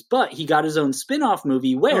series, but he got his own spin-off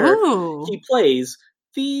movie where he plays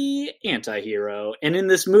the anti-hero. And in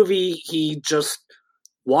this movie, he just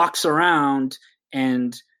walks around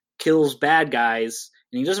and kills bad guys,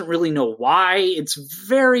 and he doesn't really know why. It's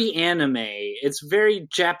very anime. It's very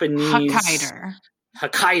Japanese.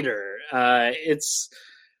 Hookhider.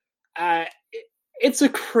 It's a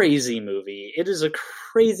crazy movie. It is a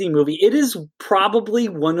crazy movie. It is probably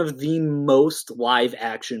one of the most live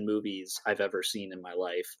action movies I've ever seen in my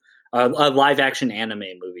life. Live action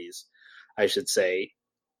anime movies, I should say.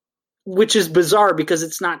 Which is bizarre because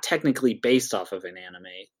it's not technically based off of an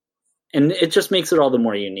anime. And it just makes it all the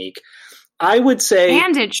more unique. I would say...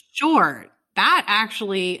 And it's short. That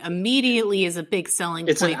actually immediately is a big selling point.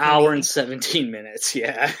 It's an hour and 17 minutes,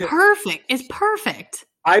 yeah. Perfect. It's perfect.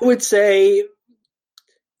 I would say...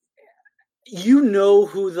 You know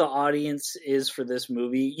who the audience is for this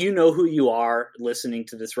movie. You know who you are listening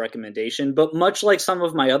to this recommendation. But much like some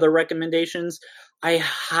of my other recommendations, I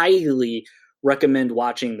highly recommend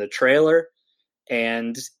watching the trailer.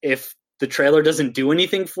 And if the trailer doesn't do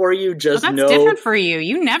anything for you, just know... That's different for you.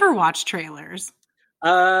 You never watch trailers.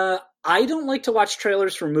 I don't like to watch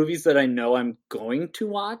trailers for movies that I know I'm going to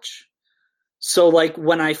watch. So, like,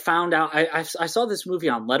 when I found out... I saw this movie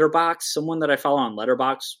on Letterboxd. Someone that I follow on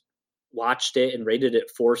Letterboxd watched it and rated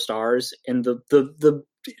it 4 stars, and the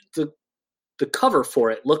cover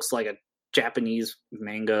for it looks like a Japanese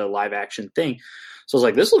manga live action thing. So I was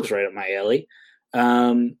like, this looks right up my alley.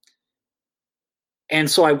 And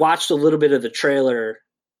so I watched a little bit of the trailer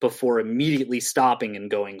before immediately stopping and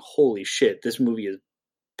going, holy shit, this movie is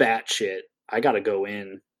batshit. I gotta go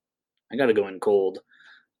in cold.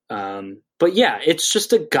 But yeah, it's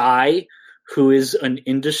just a guy who is an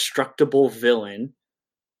indestructible villain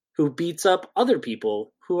who beats up other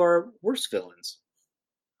people who are worse villains.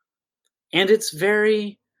 And it's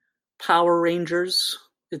very Power Rangers.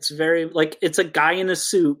 It's very, like, it's a guy in a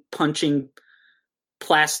suit punching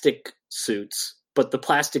plastic suits, but the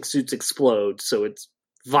plastic suits explode, so it's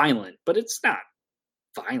violent. But it's not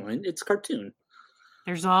violent. It's cartoon.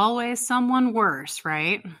 There's always someone worse,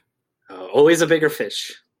 right? Always a bigger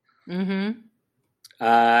fish. Mm-hmm.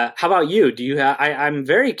 How about you? Do you have? I'm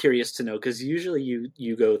very curious to know, because usually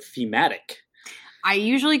you go thematic. I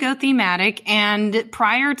usually go thematic, and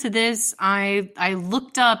prior to this, I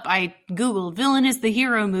Googled Villain is the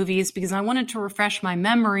Hero movies because I wanted to refresh my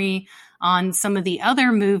memory on some of the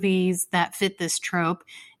other movies that fit this trope.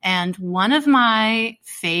 And one of my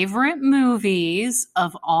favorite movies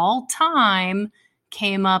of all time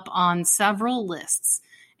came up on several lists,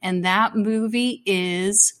 and that movie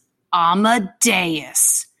is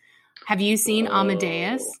Amadeus. Have you seen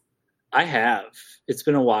Amadeus? I have. It's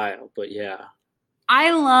been a while, but yeah.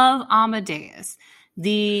 I love Amadeus.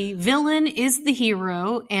 The villain is the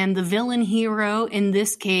hero, and the villain hero in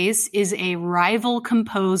this case is a rival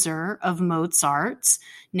composer of Mozart's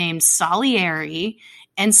named Salieri.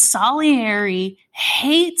 And Salieri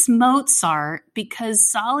hates Mozart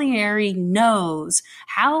because Salieri knows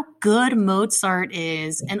how good Mozart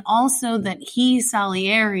is, and also that he,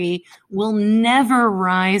 Salieri, will never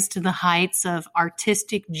rise to the heights of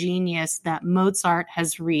artistic genius that Mozart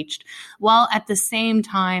has reached, while at the same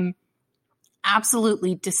time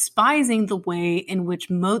absolutely despising the way in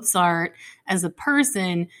which Mozart as a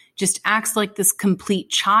person just acts like this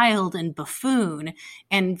complete child and buffoon.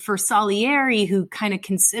 And for Salieri, who kind of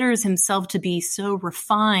considers himself to be so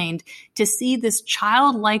refined, to see this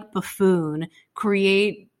childlike buffoon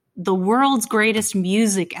create the world's greatest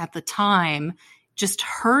music at the time just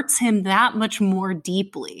hurts him that much more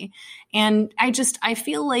deeply. And I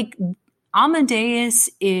feel like Amadeus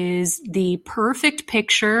is the perfect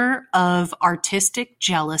picture of artistic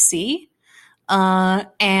jealousy,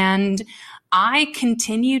 and I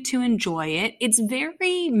continue to enjoy it. It's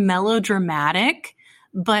very melodramatic,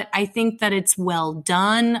 but I think that it's well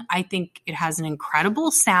done. I think it has an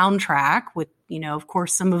incredible soundtrack with, of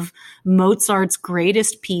course, some of Mozart's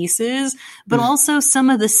greatest pieces, but also some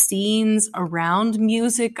of the scenes around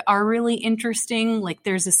music are really interesting. Like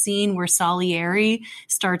there's a scene where Salieri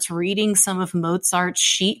starts reading some of Mozart's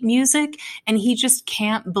sheet music, and he just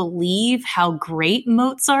can't believe how great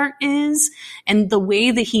Mozart is. And the way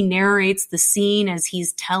that he narrates the scene as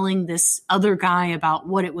he's telling this other guy about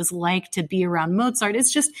what it was like to be around Mozart,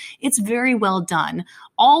 it's very well done.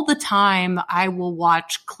 All the time, I will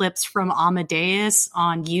watch clips from Amadeus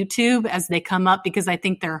on YouTube as they come up because I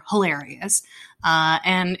think they're hilarious.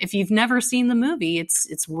 And if you've never seen the movie,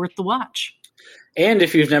 it's worth the watch. And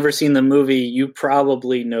if you've never seen the movie, you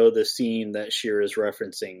probably know the scene that Sheer is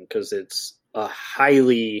referencing because it's a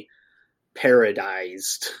highly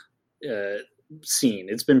parodized scene.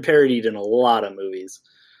 It's been parodied in a lot of movies.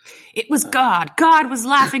 It was God. God was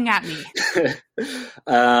laughing at me.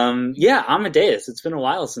 Yeah, Amadeus. It's been a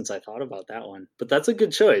while since I thought about that one, but that's a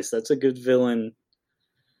good choice. That's a good villain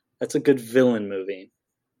movie.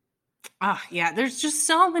 Yeah. There's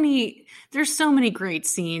so many great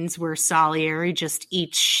scenes where Salieri just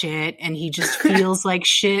eats shit and he just feels like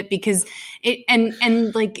shit because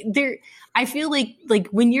I feel like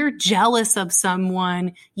when you're jealous of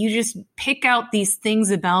someone, you just pick out these things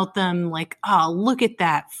about them like, oh, look at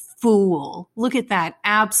that fool. Look at that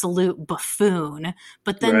absolute buffoon.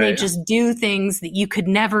 But then They just do things that you could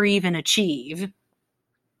never even achieve.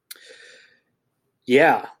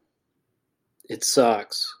 Yeah. It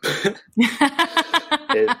sucks.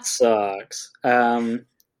 It sucks.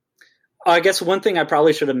 I guess one thing I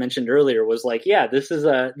probably should have mentioned earlier was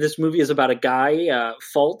this movie is about a guy,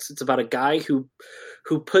 Fultz. It's about a guy who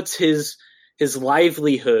puts his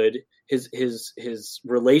livelihood, his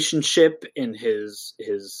relationship, and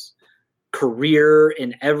his career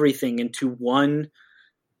and everything into one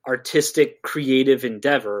artistic creative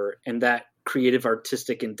endeavor, and that creative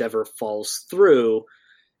artistic endeavor falls through,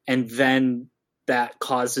 and then that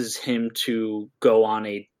causes him to go on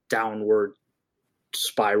a downward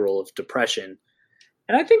spiral of depression.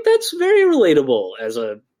 And I think that's very relatable as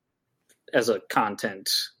a content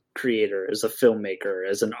creator, as a filmmaker,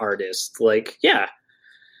 as an artist. Like, yeah,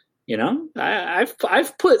 you know,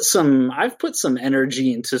 I've put some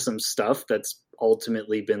energy into some stuff that's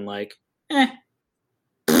ultimately been like, and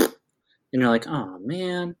you're like, oh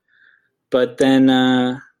man. But then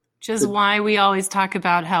which is why we always talk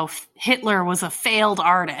about how Hitler was a failed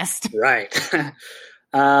artist. Right.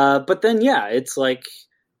 But then, yeah, it's like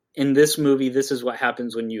in this movie, this is what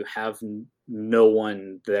happens when you have no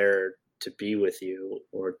one there to be with you,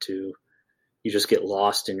 or you just get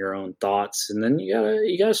lost in your own thoughts, and then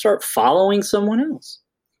you gotta start following someone else.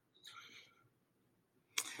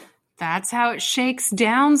 That's how it shakes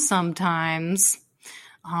down sometimes.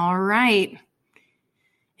 All right.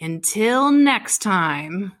 Until next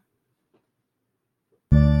time.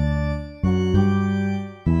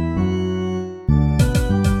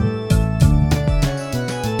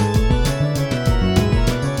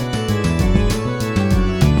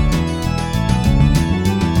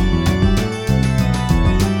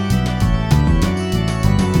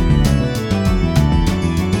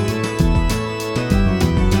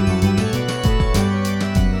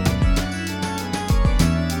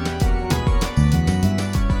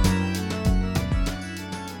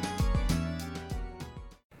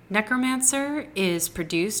 Necromancer is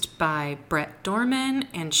produced by Brett Dorman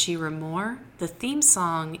and Shira Moore. The theme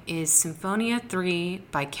song is Symphonia 3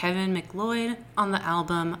 by Kevin MacLeod on the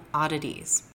album Oddities.